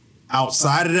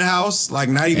outside of the house, like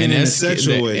not even in a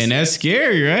sexual way. And that's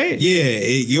scary, right? Yeah,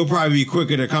 you'll probably be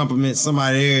quicker to compliment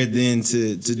somebody there than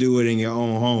to do it in your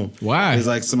own home. Why? It's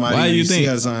like somebody. Why do you think?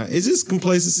 It's just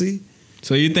complacency.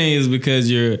 So you think it's because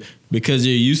you're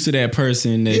used to that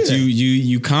person that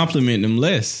you compliment them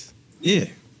less? Yeah,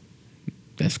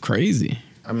 that's crazy.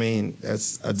 I mean, I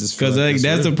just because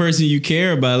that's the person you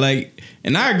care about. Like,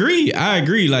 and I agree.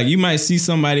 Like, you might see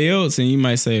somebody else and you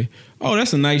might say, "Oh,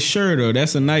 that's a nice shirt," or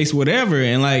 "That's a nice whatever,"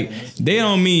 and like they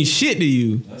don't mean shit to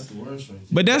you. That's the worst right there.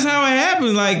 But that's how it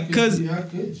happens. Like, because how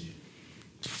could you?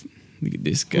 Look at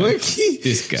this guy.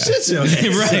 This guy. Shut your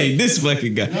ass. Right, this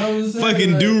fucking guy.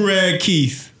 Fucking do-rag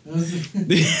Keith. But nah,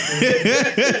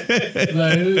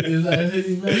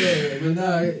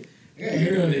 I got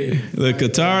hair on there. Look,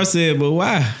 Qatar said, but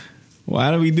why?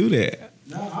 Why do we do that?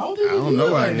 I don't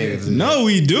know why niggas do. No,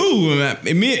 we do.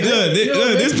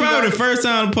 This is probably the first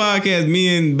time on the podcast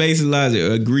me and Basic Logic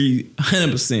agree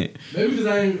 100%. Maybe because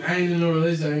I ain't in no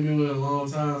relationship. I ain't been with a long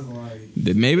time. So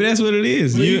like, maybe that's what it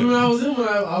is. But even when I was in one,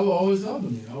 I would always talk to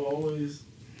me.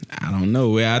 I don't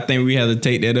know. Well, I think we have to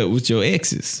take that up with your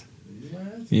exes.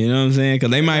 You know what I'm saying?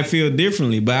 Because they might feel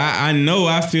differently. But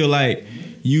I feel like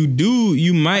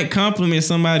you might compliment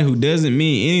somebody who doesn't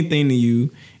mean anything to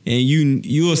you. And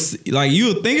you'll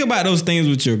think about those things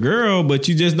with your girl, but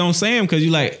you just don't say them because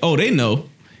you're like, oh, they know.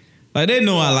 Like, they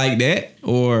know I like that.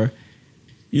 Or,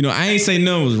 I ain't say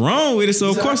nothing was wrong with it,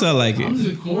 so of course I like it. I'm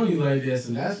just corny like that,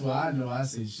 so that's why I know I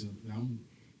say shit.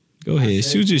 Go ahead.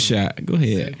 Shoot your shot. Go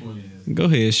ahead. Go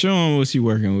ahead. Show them what you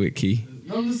working with, Key.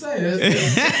 I'm just saying.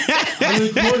 I'm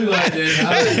just corny like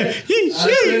that.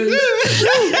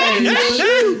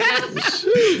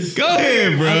 Go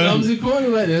ahead, bro. I'm just corny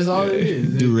like that. That's all it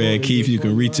is. Durag Keith, you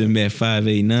can reach him at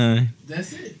 589.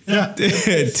 That's it.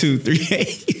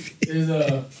 238. Is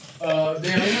damn,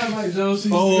 they got Mike Jones.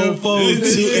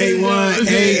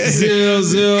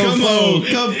 44281-800. Come on,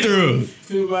 come through.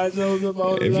 Mike Jones up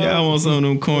all the If y'all want some of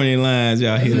them corny lines,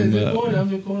 y'all hit them up. I'm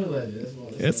just corny like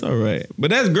that. That's all right. But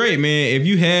that's great, man. If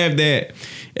you have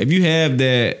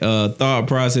that thought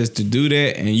process to do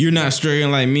that and you're not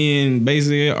struggling like me and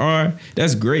basically are,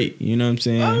 that's great. You know what I'm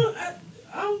saying? I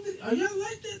don't think, are y'all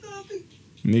like that though? I think.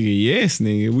 Nigga, yes,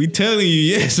 nigga. We telling you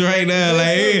yes right now.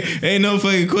 Like, ain't no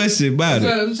fucking question about it.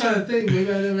 I'm trying to think.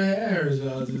 Maybe I never had heard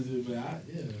y'all do it, but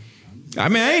I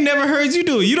mean, I ain't never heard you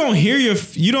do it. You don't hear your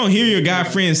guy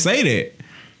friends say that.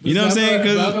 You know what I'm saying? I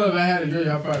Because thought if I had a girl,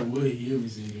 y'all probably would hear me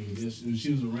sing it. If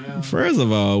she was around. first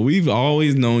of all, we've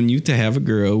always known you to have a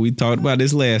girl. We talked about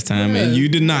this last time, and you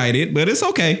denied it, but it's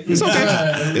okay. It's okay.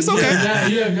 It's okay.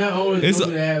 You have not always known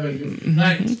to have a girl.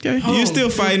 Like, Okay, you're still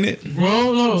fighting it,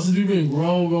 Grown, no, since we've been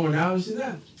grown, going out and shit.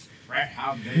 That frat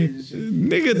house days and shit.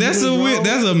 nigga. That's a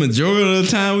majority of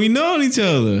the time we know each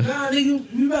other. Nah,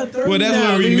 nigga, we about 30 Well, that's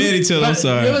now, when we nigga. met each other. I'm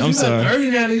sorry. Yeah, I'm we sorry. about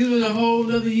 30 now, nigga. It's been a whole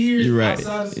other year. You're right.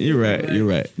 outside of school, You're right. man. You're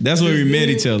right. That's when we met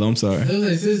each other. I'm sorry. I was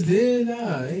like, since then,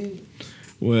 nah, ain't.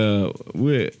 Well,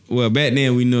 back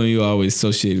then we knew you always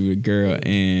associated with a girl,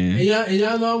 And and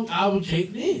y'all know I was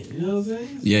caked in. You know what I'm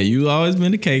saying? yeah, you always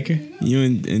been a caker. You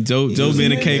and Joe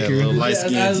been a caker. Light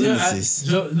skin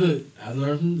tendencies. Look, I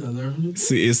learned from the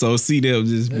See, so C-Dub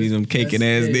just be them caking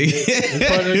ass It's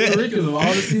part of the niggas. curriculum. All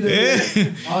the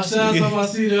C-Dub. All shout out to my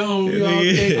C-Dub home. We all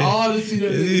cake. All the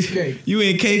C-Dub is cake. You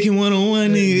ain't caking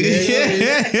 1-on-1, nigga.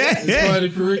 It's part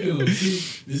of the curriculum.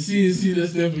 The C and C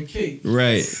that's there for cake.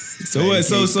 Right. So what?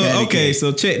 So okay.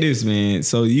 So check this, man.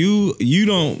 So you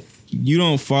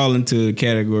don't fall into the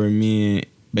category me and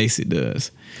Basic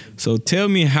does. So tell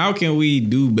me, how can we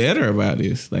do better about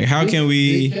this? Like, how can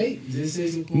we?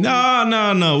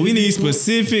 No. We need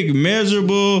specific,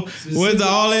 measurable. What's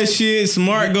all that shit?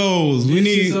 Smart goals. We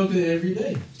need something every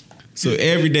day. So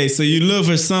every day. So you look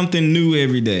for something new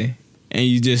every day, and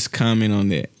you just comment on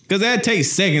that. Because that takes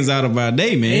seconds out of our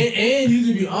day, man. And you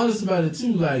can be honest about it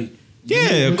too. Like,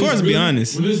 yeah, of course, be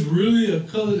honest. When it's really a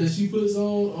color that she puts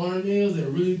on her nails that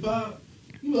really pop,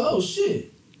 you go, oh shit.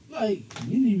 Like,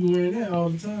 you need to be wearing that all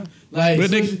the time. Like, or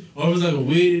if it's like a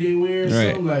wig that they wear or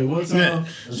something. Like, one time, that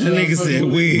nigga said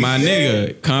wig. My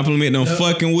nigga, compliment them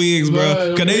fucking wigs,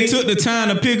 bro. Because they took the time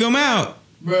to pick them out.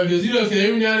 Bro, because you know,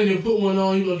 every now and then they put one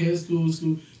on, you look, okay, it's cool.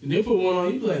 And they put one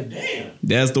on, you be like, damn.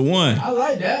 That's the one. I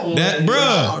like that one. That, bro.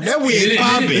 Oh, that wig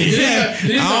popping.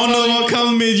 I don't know what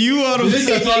compliment you or the This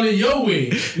is calling your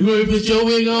wig. You want to put your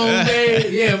wig on, man?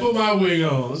 Yeah, put my wig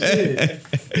on. Shit.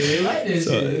 They like that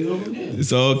shit. They go from there.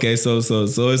 So okay, so it's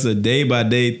a day by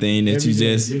day thing that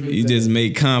Every you just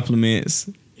make compliments.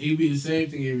 It could be the same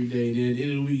thing every day. Then at the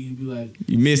end of the week, you'd be like,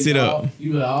 You mess it up.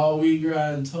 You be like, all week, girl,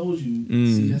 I done told you.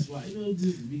 See, that's why,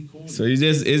 just be corny. So it's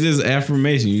just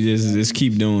affirmation. You just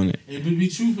keep doing it. And be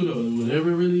truthful though, whatever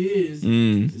it really is.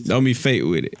 Don't be fake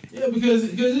with it. Yeah, because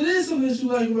it is something that you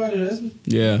like about it. That's what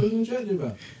you're attracted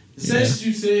about. The same shit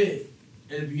you said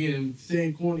at the beginning,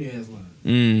 same corny ass line.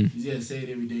 You just gotta say it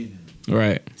every day now.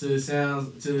 Right. Till it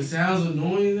sounds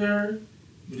annoying to her,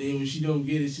 but then when she don't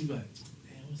get it, she be like, damn,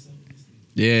 what's up with this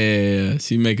thing? Yeah.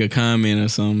 She make a comment or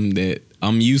something that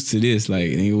I'm used to this.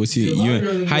 Like, nigga, what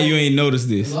how you ain't noticed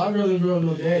this? A lot of girls and girls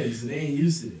know daddies, so they ain't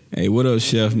used to it. Hey, what up,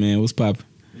 Chef, man? What's poppin'?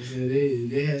 They said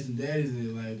they had some daddies in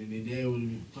their life, and their dad would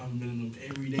be complimenting them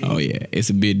every day. Oh yeah, it's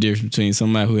a big difference between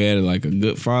somebody who had like a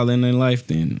good father in their life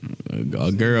than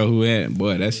a girl who had.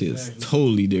 Boy, that shit's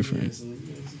totally different. Yeah,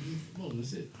 so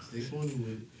that's it. Stay corny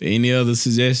with it. Any other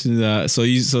suggestions? So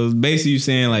basically, you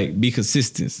saying like be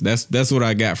consistent. That's what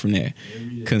I got from that.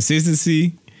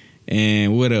 Consistency,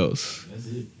 and what else?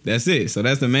 That's it. So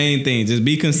that's the main thing. Just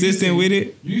be consistent with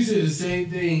it. You said the same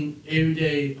thing every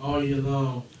day, all year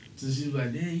long. So she was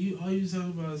like, damn, all you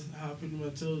talking about is how pretty my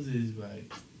toes is.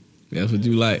 Like, that's what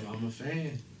you like. I'm a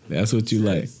fan. That's what you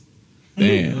like. Damn. Damn.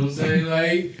 You know what I'm saying?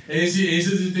 Like, and she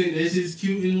just think that shit's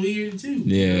cute and weird too.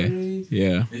 Yeah. You know what I mean?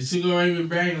 Yeah. And she go around even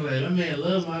bragging like, my man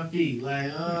love my feet.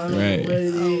 Like, Right. what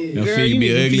it is. Your feet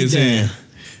be ugly as hell.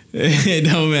 It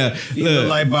don't matter. You look Look,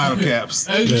 like bottle caps.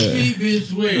 Ugly feet,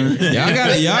 bitch, where?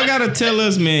 y'all gotta tell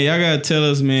us, man. Y'all gotta tell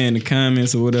us, man, in the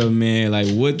comments or whatever, man. Like,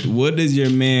 what does your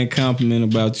man compliment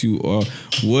about you, or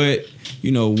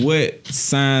what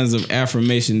signs of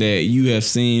affirmation that you have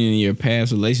seen in your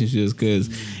past relationships? Because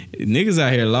niggas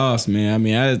out here lost, man. I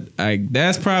mean, I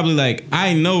that's probably like,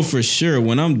 I know for sure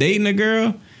when I'm dating a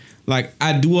girl, like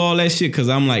I do all that shit because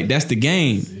I'm like, that's the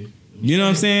game. You know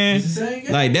what I'm saying?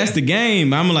 Like, that's the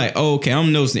game. I'm like, oh, okay,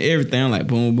 I'm noticing everything. I'm like,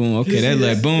 boom, boom. Okay, that's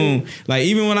like, boom. Like,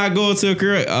 even when I go to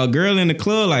a girl in the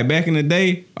club, like back in the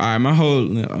day, all right, I'm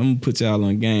gonna put y'all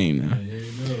on game now.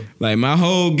 Like, my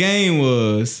whole game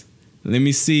was, let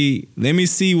me see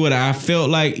what I felt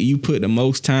like you put the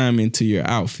most time into your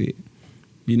outfit.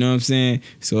 You know what I'm saying?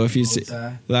 So if you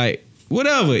like,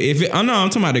 whatever. I'm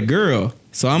talking about the girl.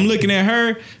 So I'm looking at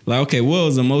her like, okay, what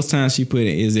was the most time she put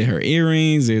in? Is it her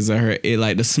earrings? Is it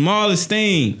like the smallest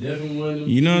thing?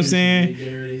 You know what I'm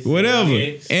saying? Whatever.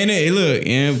 And it look,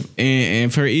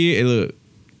 and for her ear, it look,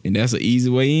 and that's an easy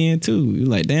way in too. You're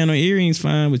like, damn, no earrings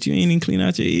fine, but you ain't even clean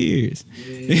out your ears.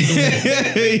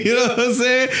 Yeah. You know what I'm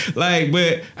saying? Like,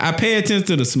 but I pay attention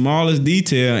to the smallest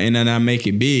detail and then I make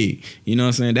it big. You know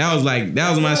what I'm saying? That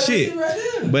was my shit.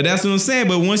 But that's what I'm saying.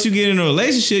 But once you get in a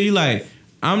relationship, you like,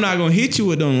 I'm not gonna hit you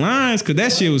with them lines because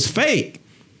that shit was fake.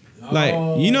 Like,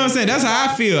 you know what I'm saying? That's how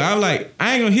I feel. I'm like,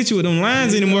 I ain't gonna hit you with them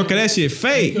lines anymore because that shit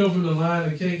fake. You come from the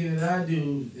line of cake that I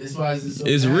do. That's why it's so.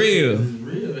 It's real. It's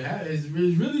real. It's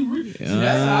really real. See,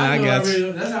 that's how I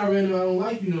know. That's how I really know I don't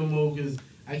like you no more because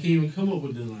I can't even come up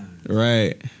with the lines.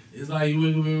 Right. It's like you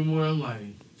wake up every morning. I'm like,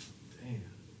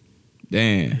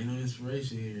 damn. Ain't no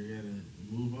inspiration here. Gotta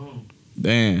move on.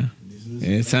 Damn.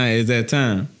 It's time. It's that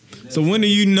time. So when do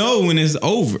you know when it's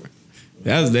over?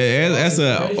 That's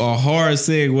a hard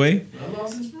segue. I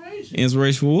lost inspiration.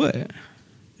 Inspiration for what?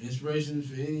 Inspiration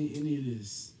for any of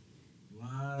this.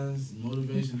 Lines,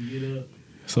 motivation to get up.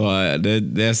 So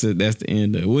that's the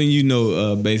end of it. When you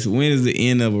know, basically, when is the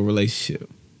end of a relationship?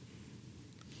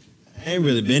 I ain't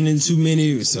really been in too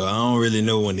many, so I don't really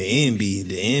know when the end be.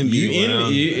 The end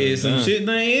be. Some shit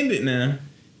done ended now.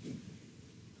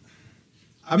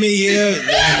 I mean, yeah.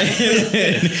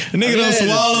 Nigga don't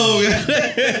swallow.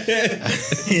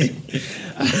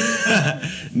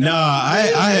 No,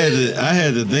 I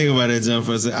had to think about that jump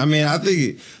for a second. I mean, I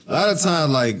think a lot of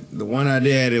times, like the one I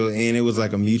did, it was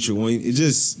like a mutual one. It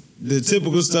just the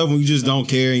typical stuff when you just don't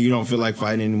care and you don't feel like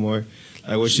fighting anymore.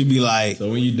 Like when she be like, so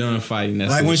when you done fighting,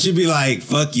 that's like it. when she be like,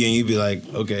 "Fuck you," and you be like,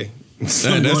 "Okay."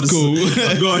 That's cool.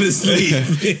 I'm going to sleep.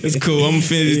 It's cool. I'm gonna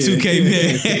finish 2K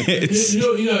match.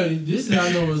 You know, this is how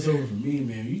I know it's over for me,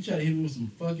 man. You try to hit me with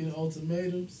some fucking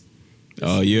ultimatums.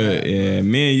 Oh yeah.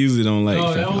 Men usually don't like.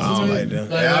 I don't like them.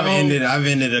 Like, I've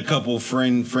ended a couple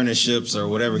friendships or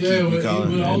whatever we call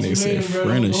it. That nigga said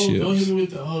friendships. Don't hit me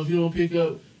with the if you don't pick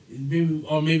up,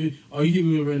 maybe you hit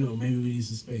me with random. Maybe we need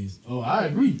some space. Oh, I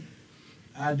agree.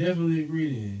 I definitely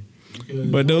agree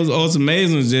then. But those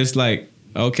ultimatums just like,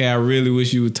 okay, I really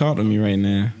wish you would talk to me right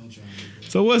now.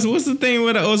 So what's the thing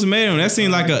with the ultimatum? That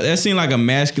seemed like a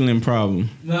masculine problem.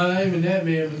 No, not even that,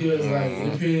 man. Because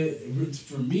like,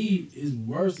 for me, it's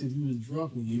worse if you was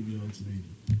drunk when you hit me with the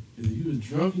ultimatum. If you was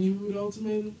drunk and you hit me with the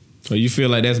ultimatum. So you feel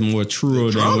like that's more truer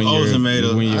than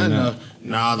when you're not.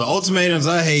 Nah, the ultimatums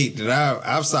I hate that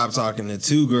I've stopped talking to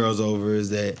 2 girls over is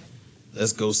that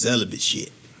let's go celibate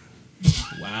shit.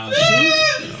 Wow.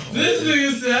 This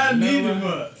nigga said I need a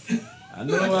fuck. I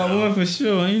know I want for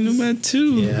sure. I ain't know about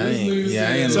 2. Yeah, I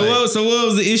ain't. So what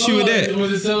was the issue with that?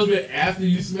 Was it celibate after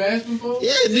you smashed before?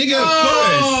 Yeah, nigga,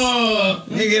 of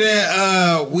course. Nigga,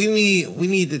 that we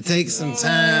need to take some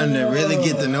time to really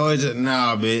get to know each other.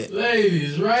 Nah, bitch.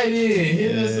 Ladies, right in.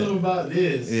 Hit us up about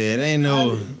this. Yeah, it ain't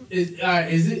no. All right,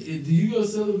 do you go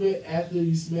celibate after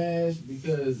you smash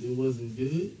because it wasn't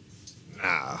good?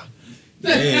 Nah.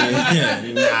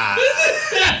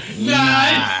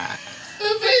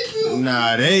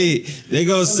 Nah, they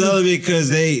go celibate because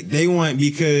they want,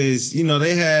 because you know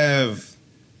they have,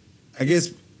 I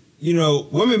guess, you know,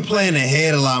 women plan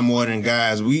ahead a lot more than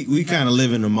guys. We kind of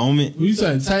live in the moment. You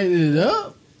trying to tighten it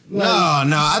up? No,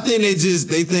 I think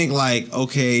they think like,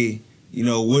 okay, you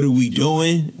know, what are we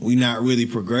doing? We not really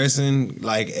progressing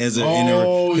like as a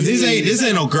because this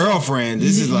ain't no girlfriend.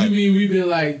 This is like, you mean we've been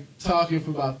like talking for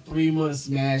about 3 months,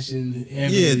 smashing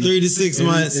every 3 to 6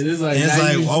 months. And it's like,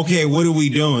 okay, what are we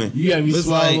doing? You gotta be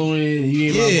swallowing.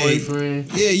 You ain't my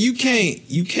boyfriend. Yeah, you can't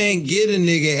get a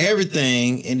nigga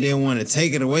everything and then want to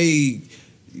take it away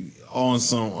on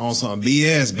some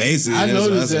BS basically. I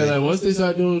noticed that like once they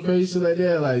start doing crazy shit like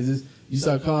that, like just You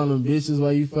start calling them bitches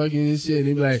while you fucking and shit. And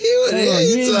they be like, You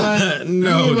ain't my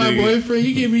nigga. boyfriend.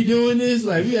 You can't be doing this.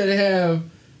 Like, we gotta have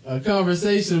a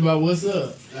conversation about what's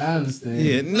up. I understand.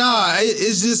 Yeah, nah,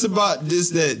 it's just about this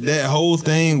that whole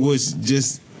thing was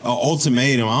just an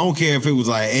ultimatum. I don't care if it was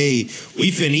like, hey,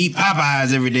 we finna eat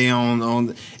Popeyes every day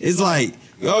on. It's like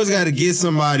you always got to get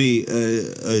somebody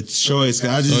a choice. 'Cause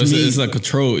I just it's a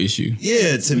control issue.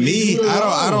 yeah. To me,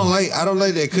 I don't like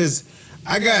that because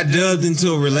I got dubbed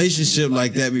into a relationship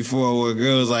like that before, where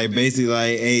girls like basically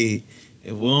like, hey,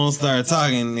 if we don't start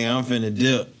talking, then I'm finna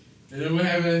dip. And then what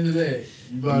happened after that?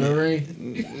 You bought a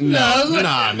ring?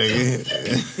 Nah, nigga.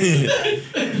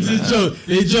 Just joke.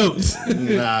 They jokes.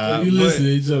 Nah, You listen,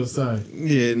 they jokes. Sorry.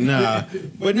 yeah, nah.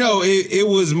 But no, it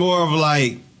was more of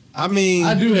like, I mean,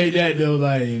 I do hate that though.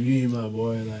 Like, if you ain't my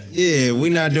boy, like, yeah, we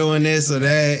not doing this or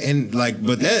that, and like,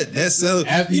 but that's so.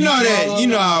 After You know you that fall you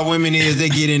know off. how women is. They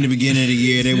get in the beginning of the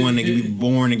year, they want to be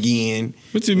born again.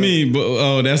 What you mean?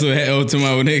 But that's what happened to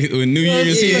my when New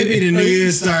Year's Yeah, hit. the New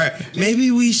Year's start.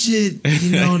 Maybe we should,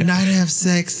 not have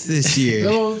sex this year.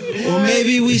 Or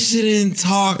maybe we shouldn't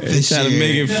talk this Try to year.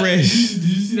 make it Did fresh.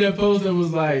 you see that post that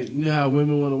was like, you know how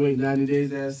women want to wait 90 days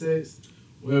to have sex?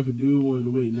 Well, if a dude wanted to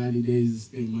wait 90 days to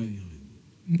spend money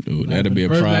on it. Ooh, Like, that'll for be a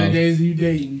the first 90 problem. days of you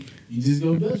dating, you just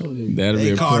go Dutch on it. That'll be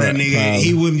They a call that nigga, problem.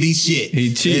 he wouldn't be shit.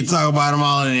 He cheat. They talk about him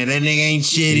all in there. That nigga ain't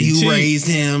shit. He Who cheat. raised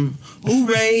him? Who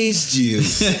raised you?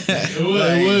 It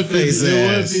was face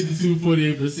ass. 52,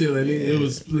 48%. Like, it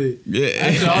was split. Yeah.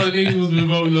 Actually, all the niggas was been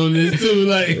voting on this too.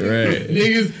 Like, Right.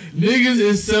 niggas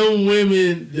and some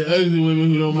women, the ugly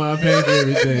women who don't mind paying for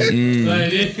everything.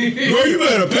 Like, Bro, you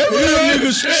better pay for that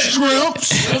nigga shrimps.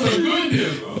 that's a good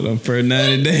deal, bro. Them first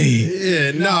 90 days.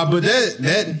 Yeah, nah, but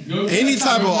that any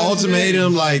type of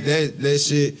ultimatum like that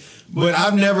shit. But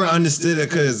I've never understood it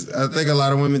because I think a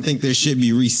lot of women think their shit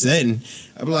be resetting.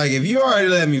 I'm like, if you already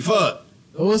let me fuck,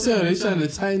 What's up? They trying to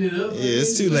tighten it up? Yeah,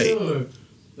 it's too late.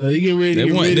 They get ready to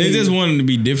get rid They of just you. want them to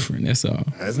be different. That's all.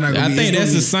 that's not. Gonna I be, think it's that's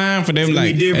gonna a sign for them. gonna be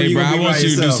Like, different. hey, You bro, gonna I be want by you to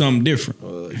do yourself. something different.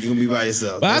 You gonna be by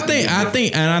yourself. But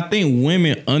I think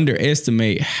women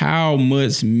underestimate how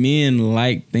much men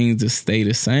like things to stay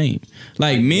the same.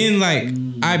 Like men, like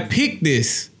I picked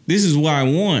this. This is what I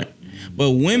want.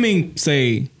 But women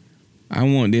say, I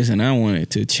want this and I want it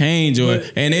to change,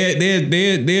 and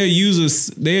they'll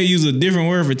use a different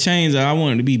word for change. Or I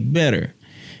want it to be better.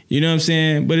 You know what I'm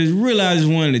saying? But it's really I just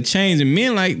wanted to change. And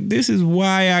men like, this is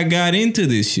why I got into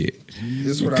this shit.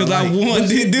 This is what Because I like. want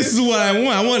this is what I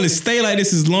want. I want to stay like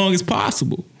this as long as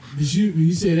possible. But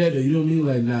you say that though, you don't mean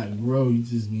like not grow. You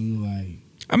just mean like.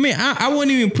 I mean, I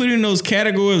wouldn't even put in those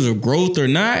categories of growth or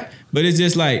not, but it's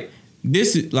just like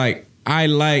this is like I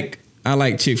like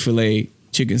Chick-fil-A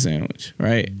chicken sandwich,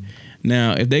 right?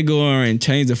 Now, if they go on and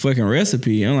change the fucking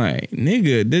recipe, I'm like,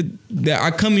 nigga,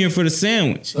 I come here for the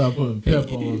sandwich. Start putting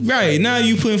pepper on. Right, now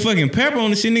you putting fucking pepper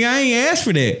on the shit, nigga. I ain't asked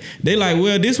for that. They like,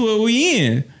 well, this what we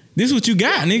in. This what you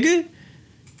got, nigga.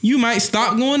 You might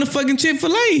stop going to fucking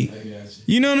Chick-fil-A.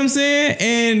 You know what I'm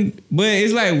saying? But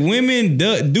it's like women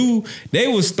they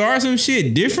will start some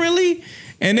shit differently,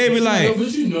 and they be like,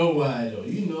 but you know why though.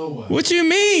 You know why. what you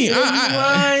mean?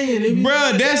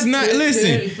 Bruh, that's not,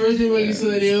 listen. First they make it so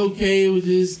that they okay with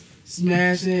just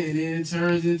smashing, and then it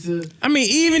turns into. I mean,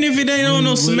 even if it ain't on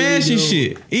no What do we smashing do?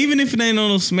 shit,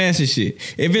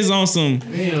 if it's on some,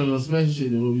 They ain't on no smashing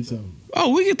shit. Then what we talking about? oh,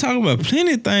 we can talk about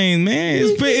plenty of things, man.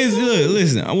 Look,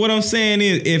 listen, what I'm saying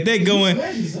is, if they going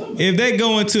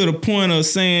to the point of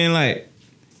saying like,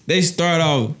 they start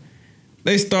off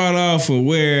with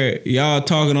where y'all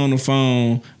talking on the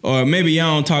phone, or maybe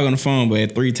y'all don't talk on the phone,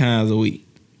 but 3 times a week,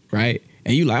 right?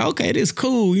 And you like, okay, this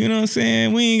cool, you know what I'm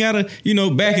saying? We ain't gotta,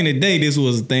 back in the day, this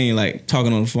was a thing, like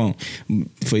talking on the phone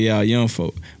for y'all young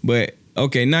folk. But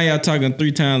okay, now y'all talking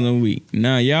 3 times a week.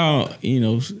 Now y'all,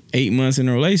 8 months in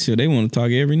a relationship, they want to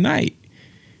talk every night.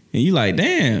 And you like,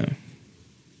 damn,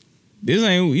 this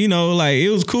ain't, like it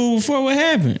was cool before what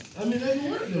happened. I mean, that can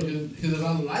work though, because if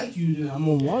I like you, then I'm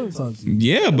gonna want to talk to you.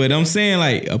 Yeah, but I'm saying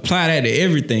like apply that to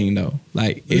everything though.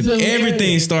 Like if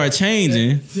everything start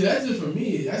changing. See, that's just for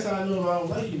me. That's how I know if I don't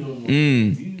like you no more.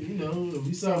 If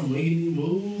we start making these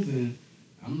moves and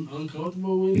I'm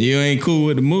uncomfortable with it. You ain't cool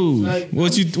with the moves. Like,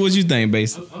 what you think,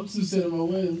 base? I'm too set in my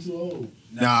way. I'm too old.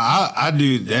 Nah, I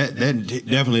do that. That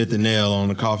definitely hit the nail on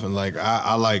the coffin. Like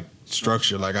I like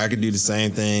structure. Like I could do the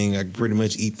same thing. I could pretty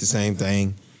much eat the same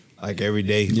thing, like every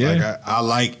day. Yeah.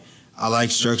 Like I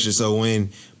like structure. So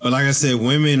but like I said,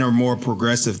 women are more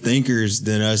progressive thinkers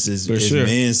than us as sure.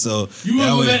 men. So You want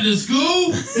to go back to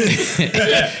school?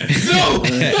 No.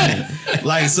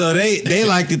 like so they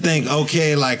like to think,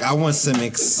 okay, like I want some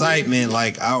excitement.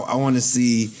 Like I want to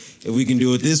see if we can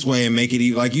do it this way and make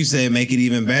it, like you said, make it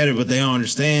even better. But they don't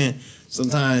understand.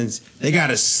 Sometimes they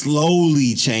gotta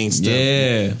slowly change stuff.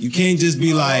 Yeah. You can't just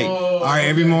be like, all right,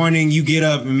 every morning you get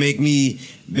up and make me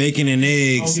bacon and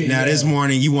eggs. Okay, now this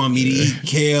morning you want me to eat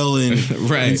kale and,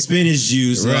 Right. and spinach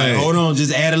juice. Right. Like, hold on,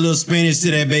 just add a little spinach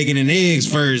to that bacon and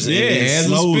eggs first. Yeah, and add then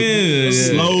some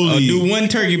slowly. Or do one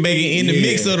turkey bacon in the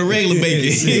mix of the regular You know bacon.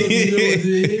 what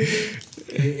it is?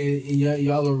 And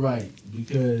y'all are right,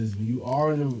 because when you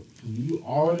are in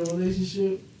a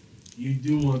relationship, you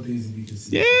do want things to be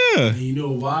consistent. Yeah. And you know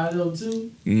why though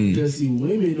too? Mm. Because see,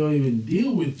 women don't even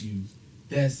deal with you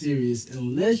that serious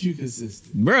unless you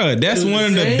consistent. Bruh, that's So the one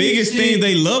of the same biggest shit- things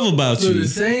they love about So you. the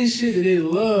same shit that they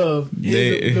love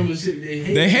ends up becoming shit they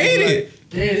hate. They hate They're it. Like,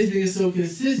 damn, this nigga's so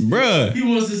consistent. Bruh. He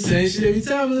wants the same shit every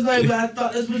time. It's like, but I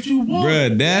thought that's what you want.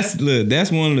 Bruh,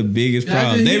 that's one of the biggest Yeah, I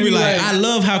problems. just They be hear you like, like- I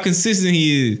love how consistent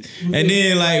he is. And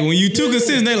then like when you too Yeah.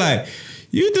 consistent, they like,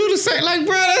 you do the same. Like, bruh,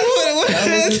 that's what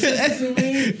That's what consistent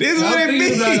means. This is I'm what it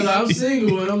thinking about means. I'm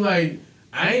single and I'm like,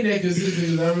 I ain't that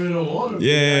consistent because I really don't want to be.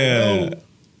 Yeah. I know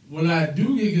when I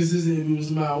do get consistent and be with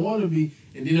somebody I want to be,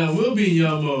 and then I will be in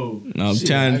y'all mode. I'm Shit,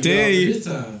 trying to I get tell off you. this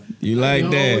time. You I like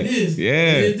get that. off with this. Yeah.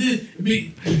 I did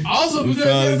this. Also You because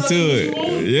fall that's into what it. you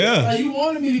wanted. Yeah. Like you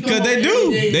wanted me to come Because they on do.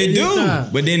 every day, They every do. time.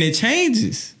 But then it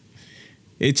changes.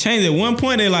 It changes. At one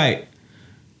point, they're like,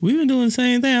 we've been doing the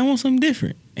same thing. I want something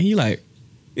different. And you like,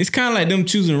 it's kind of like them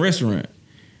choosing a restaurant.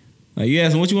 Like, you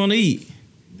ask them what you want to eat.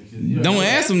 Yeah. Don't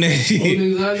ask them that Most shit.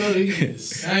 niggas I know they get the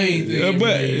same thing. every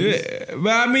day.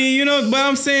 But I mean, you know, but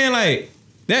I'm saying like,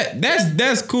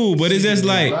 that's cool, but it's just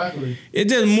like Broccoli.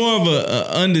 it's just more of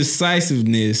a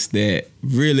undecisiveness that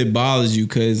really bothers you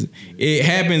because it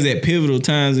happens at pivotal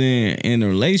times in a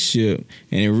relationship,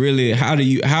 and it really how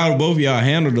both of y'all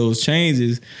handle those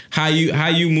changes, how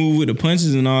you move with the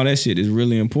punches and all that shit is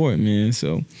really important, man.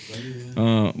 So,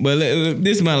 but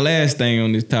this is my last thing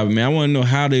on this topic, man. I want to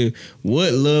know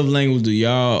what love language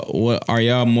what are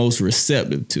y'all most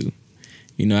receptive to?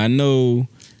 You know, I know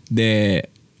that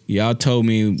y'all told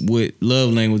me what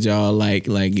love language y'all like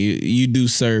you do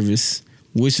service.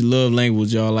 Which love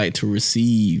language y'all like to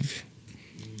receive?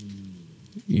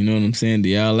 You know what I'm saying? Do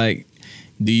you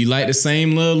like the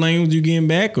same love language you getting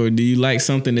back, or do you like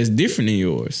something that's different than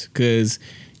yours? Because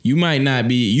you might not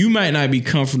be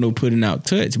comfortable putting out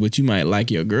touch, but you might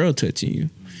like your girl touching you,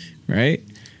 right?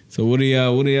 So what do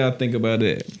y'all think about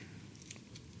that?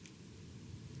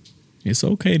 It's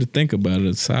okay to think about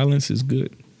it. Silence is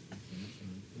good.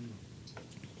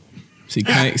 See,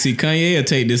 Kanye will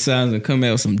take this silence and come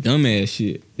out with some dumbass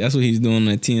shit. That's what he's doing in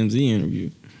that TMZ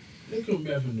interview. They come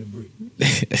back from the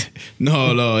break.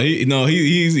 No, he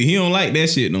don't like that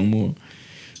shit no more.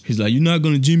 He's like, you're not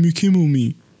gonna Jimmy Kimmel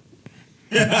me.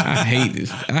 I hate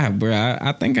this.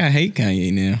 I think I hate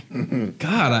Kanye now.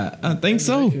 God, I think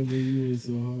so. I can't believe you went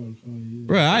so hard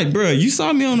on Kanye. Bro, you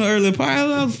saw me on the earlier part.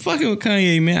 I was fucking with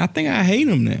Kanye, man. I think I hate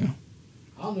him now.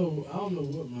 I don't know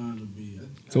what mine would be.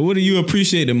 So what do you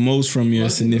appreciate the most from your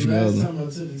significant Last other? time I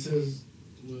took the test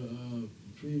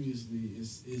previously,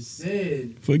 it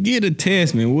said Forget the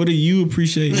test, man. What do you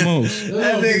appreciate most?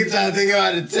 That nigga trying to think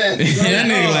about the test. That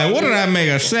nigga like, what did I make,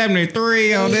 a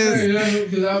 73 on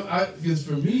this? Because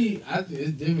for me, I think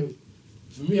it's different.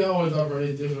 For me, I always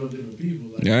operate different on different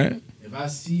people. Like, All right. if I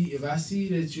see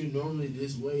that you're normally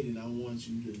this way, then I want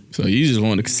you to. So you just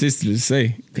want the consistency to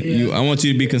say. Yeah. I want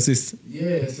you to be consistent.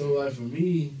 Yeah. So like for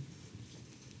me,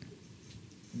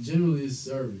 generally it's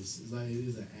service. It's like it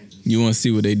is an act. You want to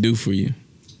see what they do for you.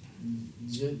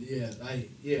 Yeah.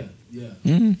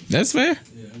 That's fair.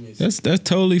 Yeah. I mean, That's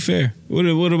totally fair. What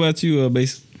about you,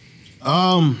 Base?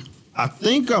 I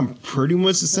think I'm pretty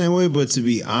much the same way, but to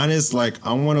be honest, like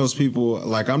I'm one of those people.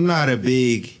 Like I'm not a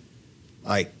big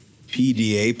like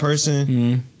PDA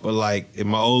person, but like if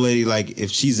my old lady, like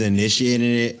if she's initiating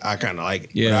it, I kind of like it.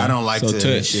 Yeah, but I don't like so to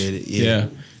touch. initiate it. Yeah.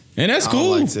 And that's I don't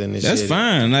cool. like to initiate That's it.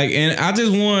 fine. Like, and I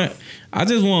just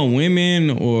want women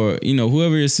or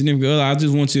whoever is significant other. I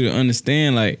just want you to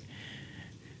understand, like,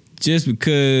 just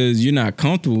because you're not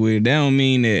comfortable with it, that don't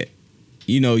mean that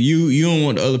you don't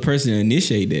want the other person to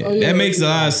initiate that. Oh, yeah, that makes a yeah.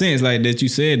 lot of sense. Like that you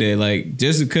said that. Like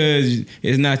just because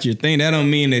it's not your thing, that don't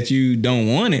mean that you don't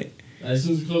want it. as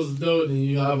soon as you close the door, then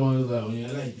you hop on and like, oh yeah,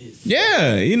 I like this.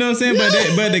 Yeah, you know what I'm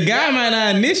saying. But the guy might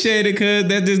not initiate it because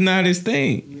that's just not his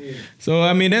thing. Yeah. So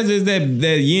I mean, that's just that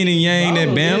yin and yang,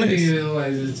 that balance. Nigga,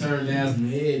 like just turn down from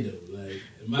the head though. Like,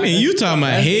 I mean, you talking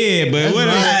about head, but what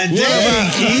about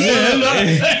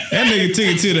that nigga took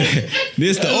it to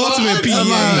this the ultimate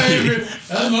PDA.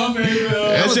 That's my favorite.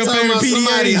 That's your talking favorite about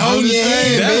somebody PDA. holding your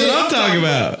hand, That's man. what I'm talking talking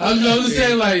about? I'm just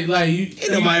saying, like you.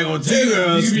 Ain't nobody gonna take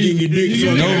girls getting your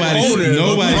dick. Nobody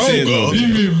said that. You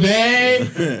can be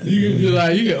mad. You can be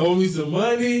like, you can owe me some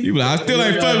money. You be like, I still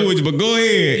ain't fucking with you, but go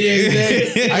ahead. Yeah,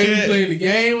 exactly. I can be playing the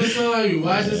game with something. You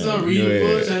watching something, reading a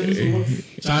book,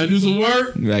 trying to do some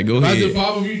work. Like, go I ahead. just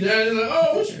pop up you down and like,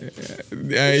 oh, what you?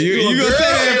 You gonna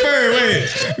say that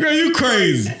first? Wait, girl, you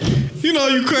crazy? You know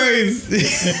you crazy.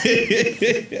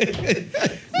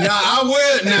 Nah, I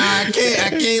would. Nah, I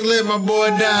can't let my boy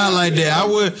down like that. I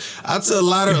would. I tell a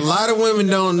lot of women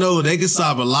don't know they can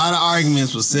solve a lot of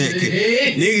arguments with sex.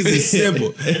 Niggas is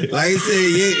simple. Like I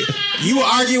said, yeah, you were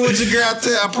arguing with your girl.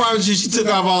 I promise you, she took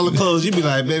off all the clothes. You be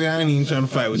like, baby, I ain't even trying to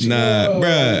fight with you. Nah,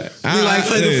 bruh. Be like,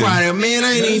 fucking Friday, man.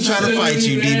 I ain't even trying to fight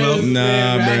you, Debo.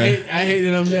 Nah, bruh. I hate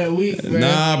that I'm that weak, bro.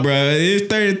 Nah, bruh. It's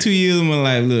 32 years of my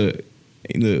life. Look,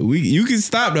 you can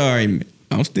stop the argument.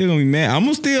 I'm still gonna be mad. I'm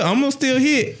gonna still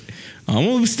hit. I'm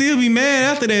gonna still be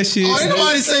mad after that shit. Oh, ain't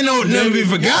nobody say no, never be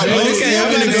forgotten. But it's still I'm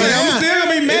finna go down. still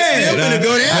gonna be mad. It's still finna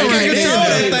go down. I can't right control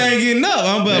there. that thing getting up.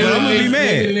 I'm gonna be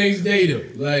mad. The next day though,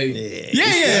 like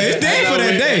Yeah, it's dead for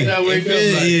that day. I wake up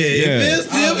like, It's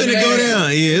still finna go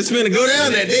down. Yeah, it's finna go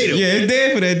down that day though. Yeah, it's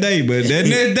dead for that day. But that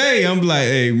next day, I'm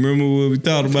like, hey, remember what we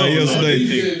talked about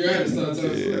yesterday?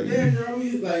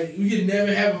 We could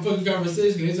never have a fucking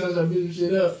conversation. Anytime I build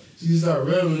shit up, she just start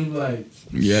running and be like,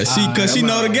 Yeah, cause she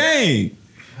know the game.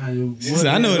 She said,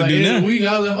 I know what to do now. I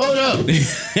was like, hold up. Hold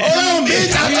on,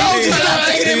 bitch. I told you stop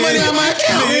taking that money out my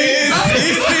account.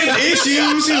 It's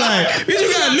issues. She like, bitch,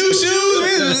 you got new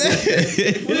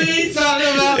shoes? We ain't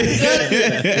talking about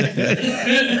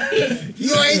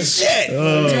You ain't shit.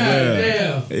 Oh,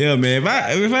 man. Yeah, man.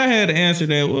 If I had to answer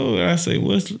that, what would I say?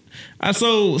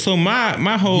 So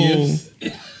my whole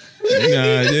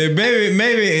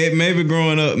maybe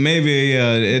growing up, maybe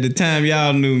at the time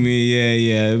y'all knew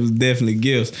me, it was definitely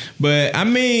gifts. But I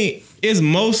mean, it's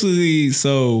mostly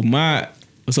so back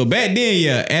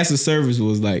then, acts of service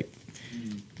was like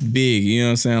big, you know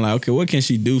what I'm saying? Like, okay, what can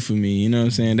she do for me? You know what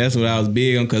I'm saying? That's what I was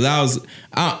big on, cause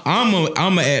I'm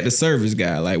a at the service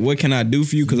guy. Like, what can I do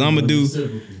for you? Cause I'm a at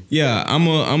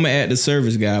the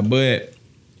service guy. But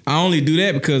I only do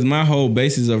that because my whole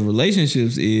basis of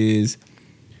relationships is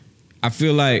I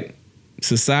feel like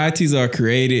societies are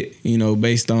created,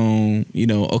 based on,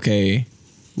 okay,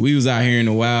 we was out here in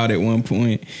the wild at one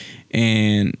point,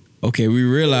 and okay, we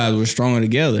realized we're stronger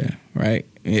together, right?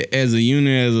 As a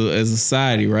unit, as a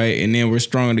society, right? And then we're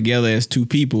stronger together as two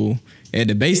people. At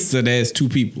the basis of that is two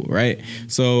people, right?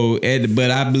 So, but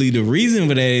I believe the reason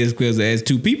for that is because as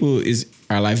two people, is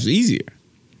our life's easier,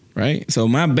 right? So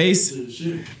my base,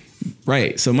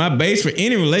 right? So my base for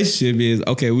any relationship is,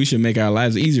 okay, we should make our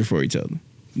lives easier for each other.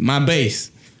 My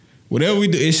base, whatever we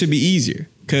do, it should be easier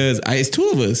because it's two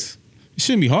of us. It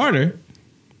shouldn't be harder.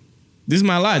 This is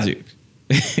my logic.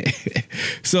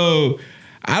 So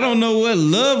I don't know what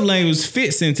love language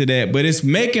fits into that, but it's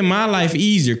making my life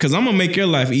easier because I'm going to make your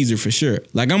life easier for sure.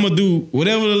 Like, I'm going to do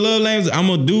whatever the love language, I'm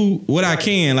going to do what I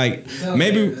can. Like,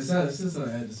 maybe. It's not at the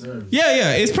service.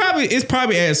 Yeah. It's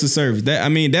probably acts of service.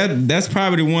 That's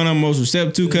probably the one I'm most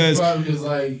receptive to because. Probably because,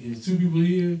 like, if two people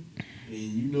here and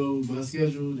you know my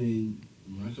schedule, then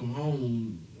when I come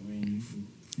home,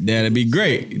 that'd be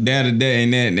great. That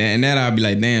I'll be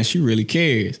like, damn, she really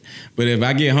cares. But if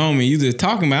I get home and you just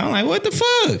talking about it, I'm like, what the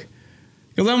fuck?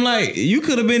 Because I'm like, you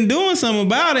could have been doing something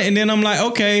about it. And then I'm like,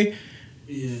 okay,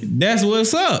 that's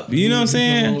what's up. You know what I'm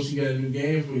saying? She got a new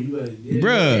game for you. Like,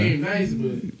 bruh. Game nice,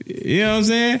 but you know what I'm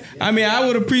saying? Yeah. I mean, I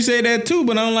would appreciate that too.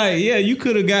 But I'm like, yeah, you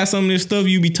could have got some of this stuff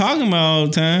you be talking about all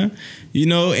the time.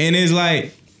 And it's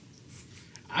like,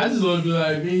 I just want to be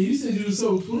like, man, you said you were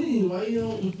so clean. Why you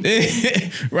don't?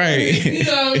 Right.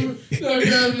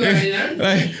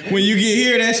 Like, when you get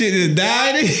here, that shit just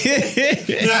died.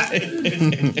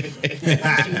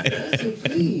 That's so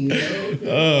clean,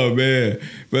 oh man,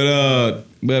 but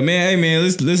man, hey man,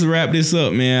 let's wrap this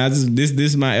up, man. This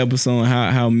is my episode on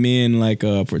how men like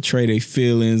portray their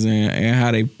feelings and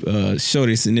how they show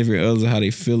their significant others how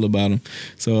they feel about them.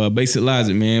 So Basic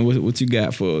Logic, man, what you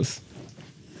got for us?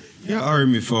 Yeah, I heard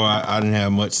me before. I didn't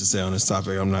have much to say on this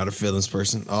topic. I'm not a feelings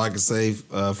person. All I can say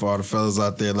for all the fellas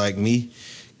out there like me,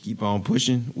 keep on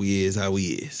pushing. We is how we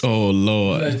is. Oh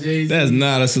Lord, that's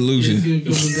not a solution.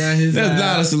 That's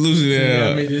not a solution.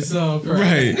 I made this song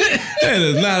right. That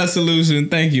is not a solution.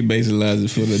 Thank you, Basic Logic,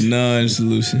 for the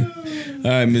non-solution.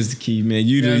 All right, Mr. Key, man,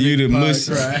 you the mush.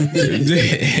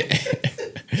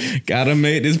 Gotta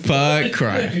make this pod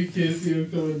cry. You can see him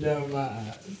coming down my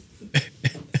eyes.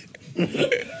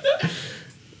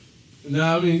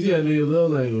 No, I mean, you gotta be a little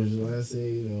language. Like I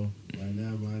say, right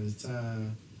now, by this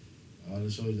time, all the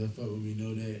shorties that fuck with me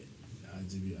know that. I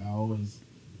I always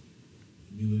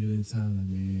be looking at the time like,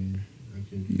 man, I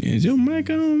couldn't be. Is your mic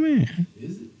on, man?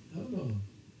 Is it? Hold on.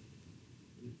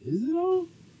 Is it on?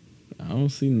 I don't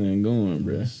see nothing going,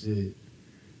 bruh. Shit.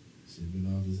 Shit been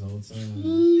off this whole time.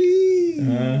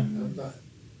 I thought.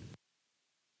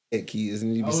 That key isn't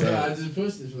even Oh yeah, I just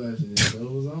pushed the flash in, so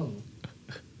it was on.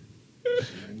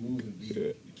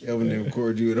 Kelvin didn't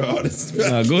record you at all. This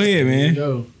Go ahead, man.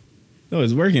 Go. Oh,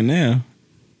 it's working now.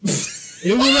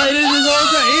 It was like this whole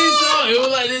time. It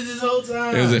was like this whole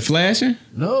time. Was it flashing?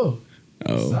 No.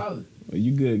 Oh, Solid. well,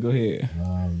 you good? Go ahead.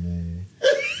 Oh man.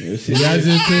 Y'all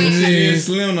just tuned in.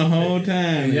 Slim the whole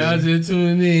time. Y'all just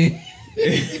tuning in.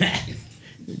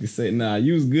 You can say, nah,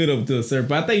 you was good up to a certain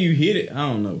point. I think you hit it. I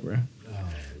don't know, bro. Oh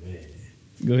man.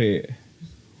 Go ahead.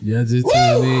 Y'all just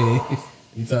tuned in.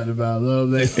 You talked about love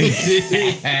language.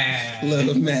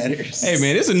 love matters. Hey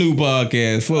man, it's a new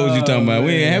podcast. What was you talking about?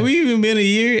 Have we even been a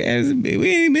year? We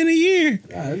ain't been a year.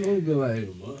 Nah, it's only been like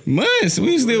a month. Months.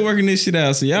 We still working this shit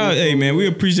out. So y'all, hey man, we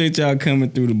appreciate y'all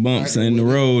coming through the bumps and the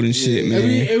road and shit, man.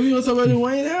 Hey, we gonna talk about the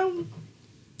Wayne album?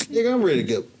 Nigga, I'm ready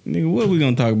to go. Nigga, what we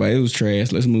gonna talk about? It was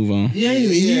trash. Let's move on. Yeah,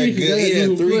 He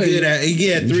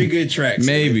had three good tracks.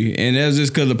 Maybe, and that's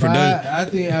just because of production. I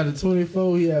think out of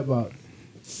 24, he had about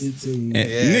 15.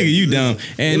 Nigga, you dumb.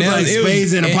 And It was like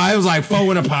Spades in a Pie. It was like Four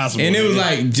in a Possible. And it was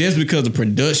like just because the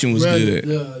production was good.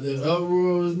 The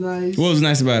uproar was nice. What was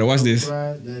nice about it? Watch this.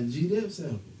 That G-Dep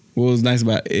sample. What was nice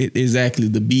about it? Exactly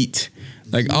the beat.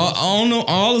 Like I don't know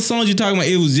all the songs you're talking about.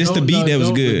 It was just the beat that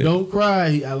was good. Don't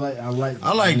Cry. I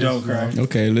like Don't Cry.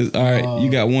 Okay, all right.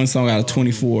 You got one song out of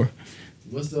 24.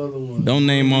 What's the other one? Don't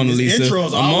name Mona Lisa.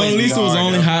 Mona Lisa was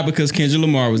only hot because Kendrick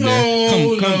Lamar was there.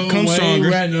 Come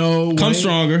stronger. Come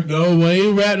stronger. No,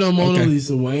 Wayne rapped on Mona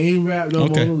Lisa. Wayne rapped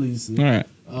on Okay. Mona Lisa.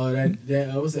 All right.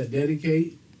 That what's that?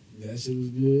 Dedicate. That shit was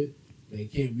good. They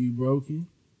Can't Be Broken.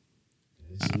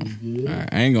 That shit was good. All right.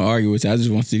 I ain't gonna argue with you. I just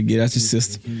want you to get out your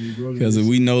system because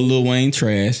we know Lil Wayne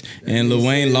trash, and Lil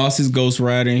Wayne lost his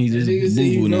ghostwriter and he just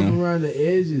boo boo now. now. Around the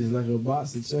edges like a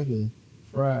box of chicken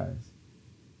fries.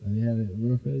 Like they had it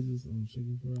rough edges on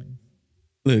chicken fries.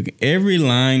 Look, every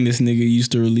line this nigga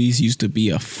used to release used to be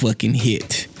a fucking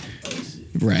hit.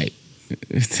 Right.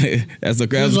 That's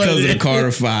because of the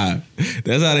Carter 5.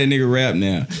 That's how that nigga rap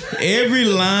now. Every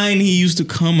line he used to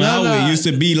come out with used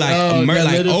to be like, oh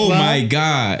my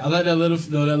God. I like that Let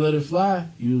It Fly.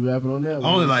 You was rapping on that one.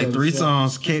 Only like 3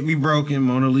 songs. Can't Be Broken,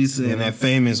 Mona Lisa, and that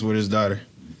Famous with his daughter.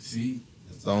 See?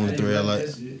 That's the only 3 I like.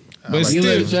 But You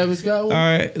still, like Travis Scott one?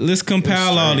 all right, let's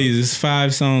compile all these. It's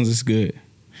 5 songs. It's good.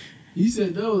 He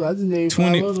said those. I just named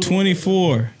 5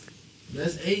 24.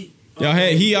 That's 8.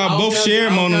 Y'all both share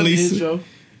Mona Lisa. I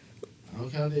don't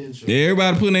count the intro. Yeah,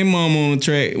 everybody putting their mom on the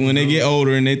track when they get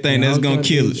older and they think that's gonna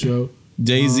kill it.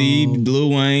 Jay-Z, Lil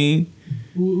Wayne.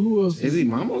 Who else? Is he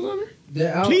Mama's on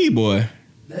there? Playboy.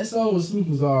 That song with Snoop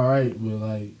was alright, but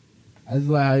like I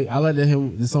like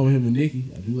the song with him and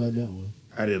Nicki. I do like that one.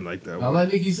 I didn't like that one. I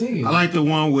like Nicki singing. I like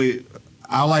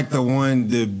the one,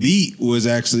 the beat was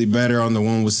actually better on the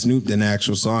one with Snoop than the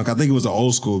actual song. I think it was an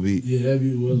old school beat. Yeah, that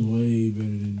beat was way better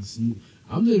than the Snoop.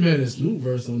 I'm just mad at Snoop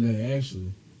verse on that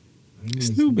actually.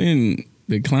 Snoop been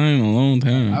declining a long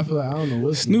time. I feel like I don't know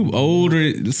what Snoop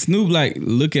older. Snoop like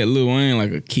look at Lil Wayne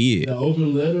like a kid. The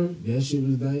open letter, that shit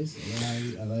was nice.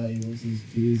 I like how he wants his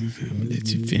kids and shit. Let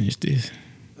you finish this.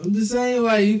 I'm just saying,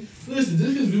 like, listen,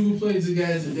 this is Google Play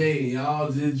together today, and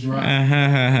y'all did drop.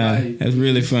 That's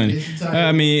really funny.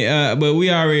 I mean, but we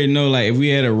already know, like, if we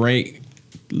had to rank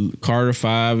Carter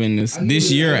 5 and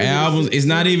this year albums, it's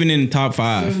not even in the top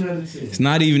 5. 7 out of 10. It's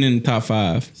not even in the top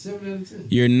 5. 7 out of 10.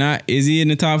 You're not. Is he in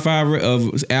the top 5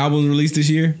 of albums released this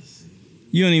year?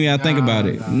 You don't even gotta think about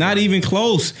it. Not even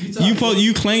close.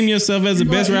 You claim yourself as the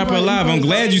best rapper alive. I'm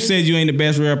glad you said you ain't the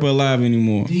best rapper alive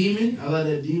anymore. Demon, I like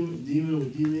that Demon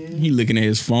with D-Man. He looking at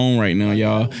his phone right now,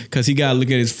 y'all, cause he gotta look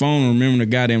at his phone and remember the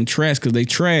goddamn trash, cause they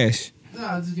trash.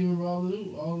 Nah, I just give him all the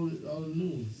new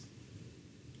ones.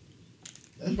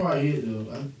 That's probably it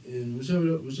though. And whichever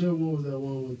one was that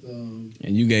one with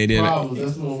And you gave it. Problems.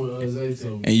 That's the one with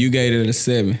Zayto. And you gave it a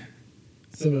 7.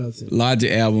 7 out of 10.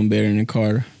 Logic album better than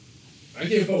Carter. I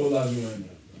can't fuck with Logic right now.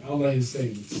 I don't like his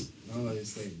statements. I don't like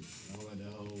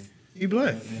that whole. He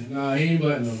black. Nah, he ain't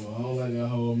black no more. I don't like that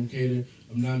whole. I'm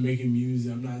not making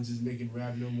music. I'm not just making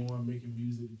rap no more. I'm making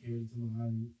music to cater to my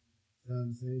audience.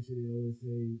 The same shit they always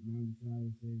say.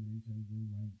 95 thing. They try to go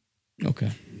like.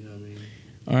 Okay. You know what I mean?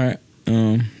 All right.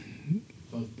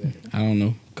 Fuck that. I don't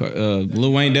know.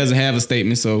 Lil Wayne doesn't have a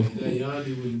statement, so That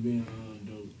Yandi would have been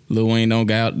dope. Lil Wayne don't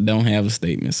have a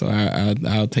statement, so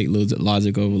I'll take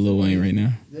Logic over Lil Wayne right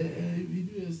now. He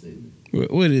do have a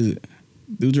statement. What is it?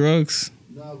 Do drugs?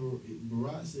 Nah, Barack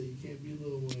can't be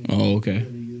Lil Wayne. Oh, okay.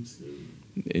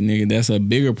 Nigga, that's a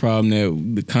bigger problem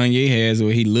that Kanye has,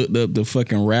 where he looked up the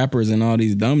fucking rappers and all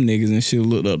these dumb niggas and shit,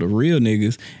 looked up the real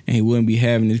niggas, and he wouldn't be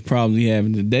having these problems he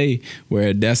having today,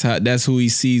 where that's who he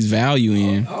sees value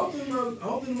in. I don't think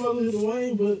about Lil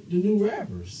Wayne, but the new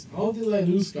rappers. I don't think like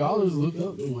new scholars look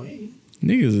up to Wayne.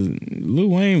 Niggas, Lil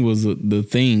Wayne was the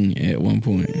thing at one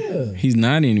point. Yeah. He's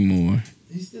not anymore.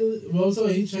 He still, well, I'm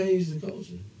sorry, he changed the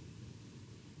culture.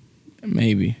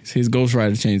 Maybe his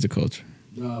ghostwriter changed the culture.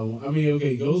 No, I mean,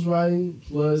 okay, ghostwriting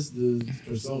plus the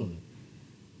persona.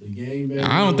 The game back.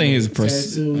 I don't think his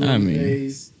persona. I mean,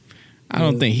 face, I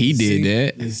don't think he did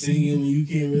that. The singing, you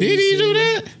can't really. Did he do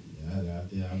that?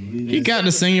 Yeah, I believe that. He got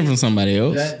the singing from somebody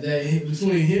else. That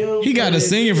between him, he got the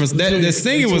singing from that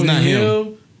singing was not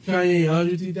him. Kanye,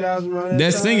 103,000 around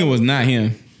that singing was not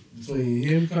him. Between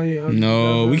him, Kanye,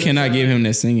 no, we cannot give him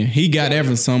that singing. He got that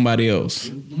from somebody else.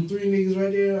 Them three niggas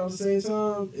right there at the same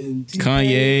time, and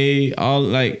Kanye, all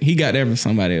like he got that from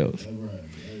somebody else.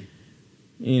 Right.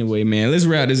 Anyway, man, let's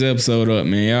wrap this episode up,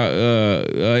 man.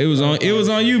 Y'all, it was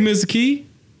on you, Mr. Key.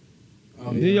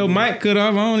 Your mic cut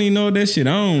off. I don't even know what that shit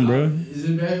on, bro. Is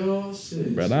it back on?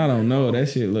 Shit. Bro, I don't know. That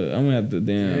shit, look, I'm gonna have to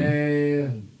damn. Yeah.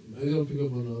 I'm gonna pick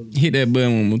up on those. Hit that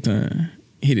button one more time.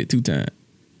 Hit it 2 times.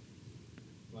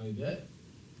 Like that?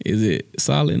 Is it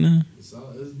solid now? It's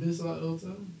been solid all the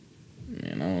time.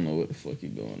 Man, I don't know what the fuck you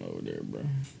going over there, bro.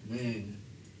 Man.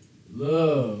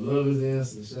 Love his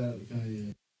answer. Shout out to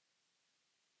Kanye.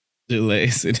 Just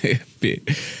last in that bit.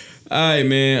 Alright,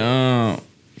 man.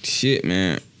 Shit,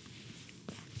 man.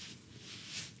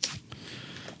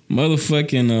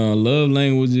 Motherfucking love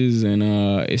languages and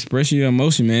expressing your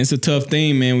emotion, man. It's a tough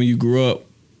thing, man, when you grow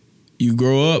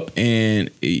up and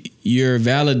you're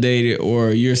validated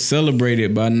or you're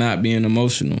celebrated by not being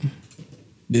emotional.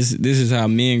 This is how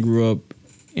men grew up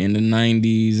in the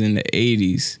 90s and the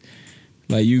 80s.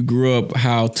 Like, you grew up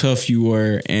how tough you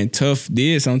were, and tough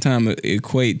did sometimes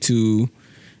equate to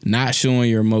not showing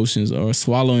your emotions or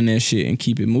swallowing that shit and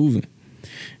keep it moving.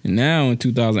 And now in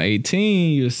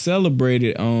 2018, you're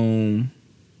celebrated on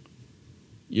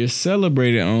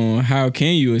how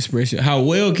can you express it, how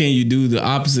well can you do the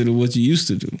opposite of what you used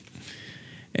to do.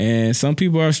 And some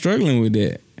people are struggling with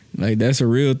that. Like, that's a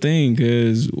real thing,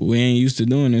 because we ain't used to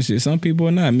doing this shit. Some people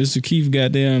are not. Mr. Keith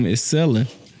goddamn is selling.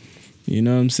 You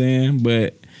know what I'm saying?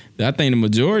 But I think the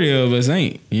majority of us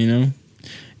ain't, you know?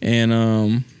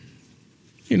 And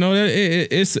you know,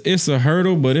 it's a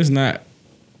hurdle, but it's not,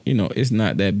 you know, it's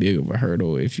not that big of a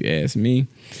hurdle if you ask me.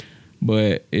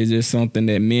 But it's just something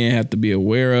that men have to be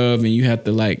aware of, and you have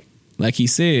to, like he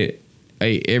said,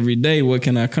 hey, every day, what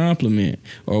can I compliment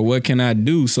or what can I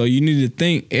do? So you need to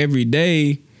think every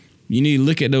day. You need to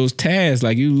look at those tasks.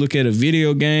 Like, you look at a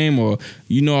video game, or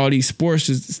you know all these sports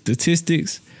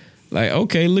statistics. Like,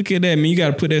 okay, look at that, man. You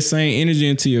got to put that same energy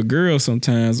into your girl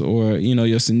sometimes, or, you know,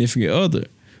 your significant other.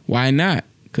 Why not?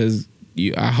 Because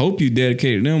I hope you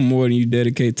dedicate to them more than you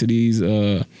dedicate to these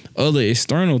other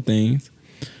external things.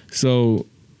 So,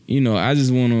 you know, I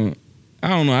just want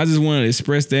to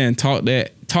express that and talk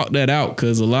that out,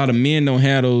 because a lot of men don't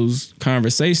have those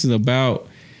conversations about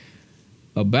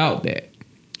that.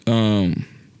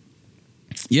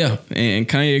 Yeah, and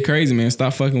Kanye crazy, man.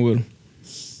 Stop fucking with him.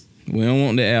 We don't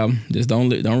want the album. Just don't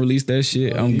release that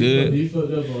shit. I'm good. You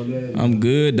fucked up on that. I'm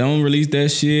good. Don't release that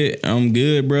shit. I'm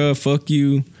good, bro. Fuck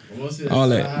you. All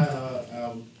that.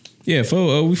 Album. Yeah,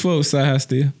 we fuck with Sci-Hi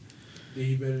still. Think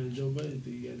he better than Joe Budden?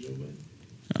 Think you got Joe Budden?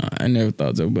 I never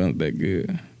thought Joe Budden was that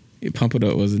good. Pump It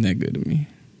Up wasn't that good to me.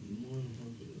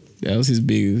 That was his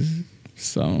biggest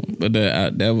song, but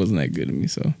that wasn't that good to me.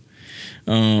 So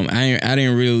I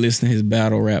didn't really listen to his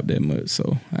battle rap that much,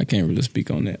 so I can't really speak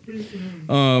on that.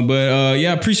 But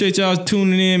yeah, I appreciate y'all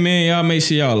tuning in, man. Y'all make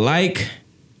sure y'all like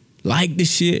the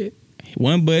shit.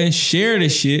 One button, share the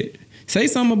shit. Say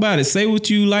something about it. Say what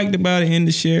you liked about it in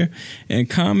the share, and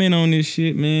comment on this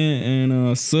shit, man.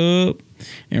 And sub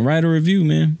and write a review,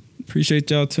 man. Appreciate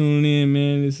y'all tuning in,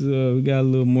 man. This is we got a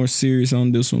little more serious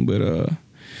on this one, but all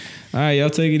right, y'all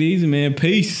take it easy, man.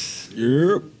 Peace.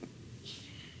 Yep.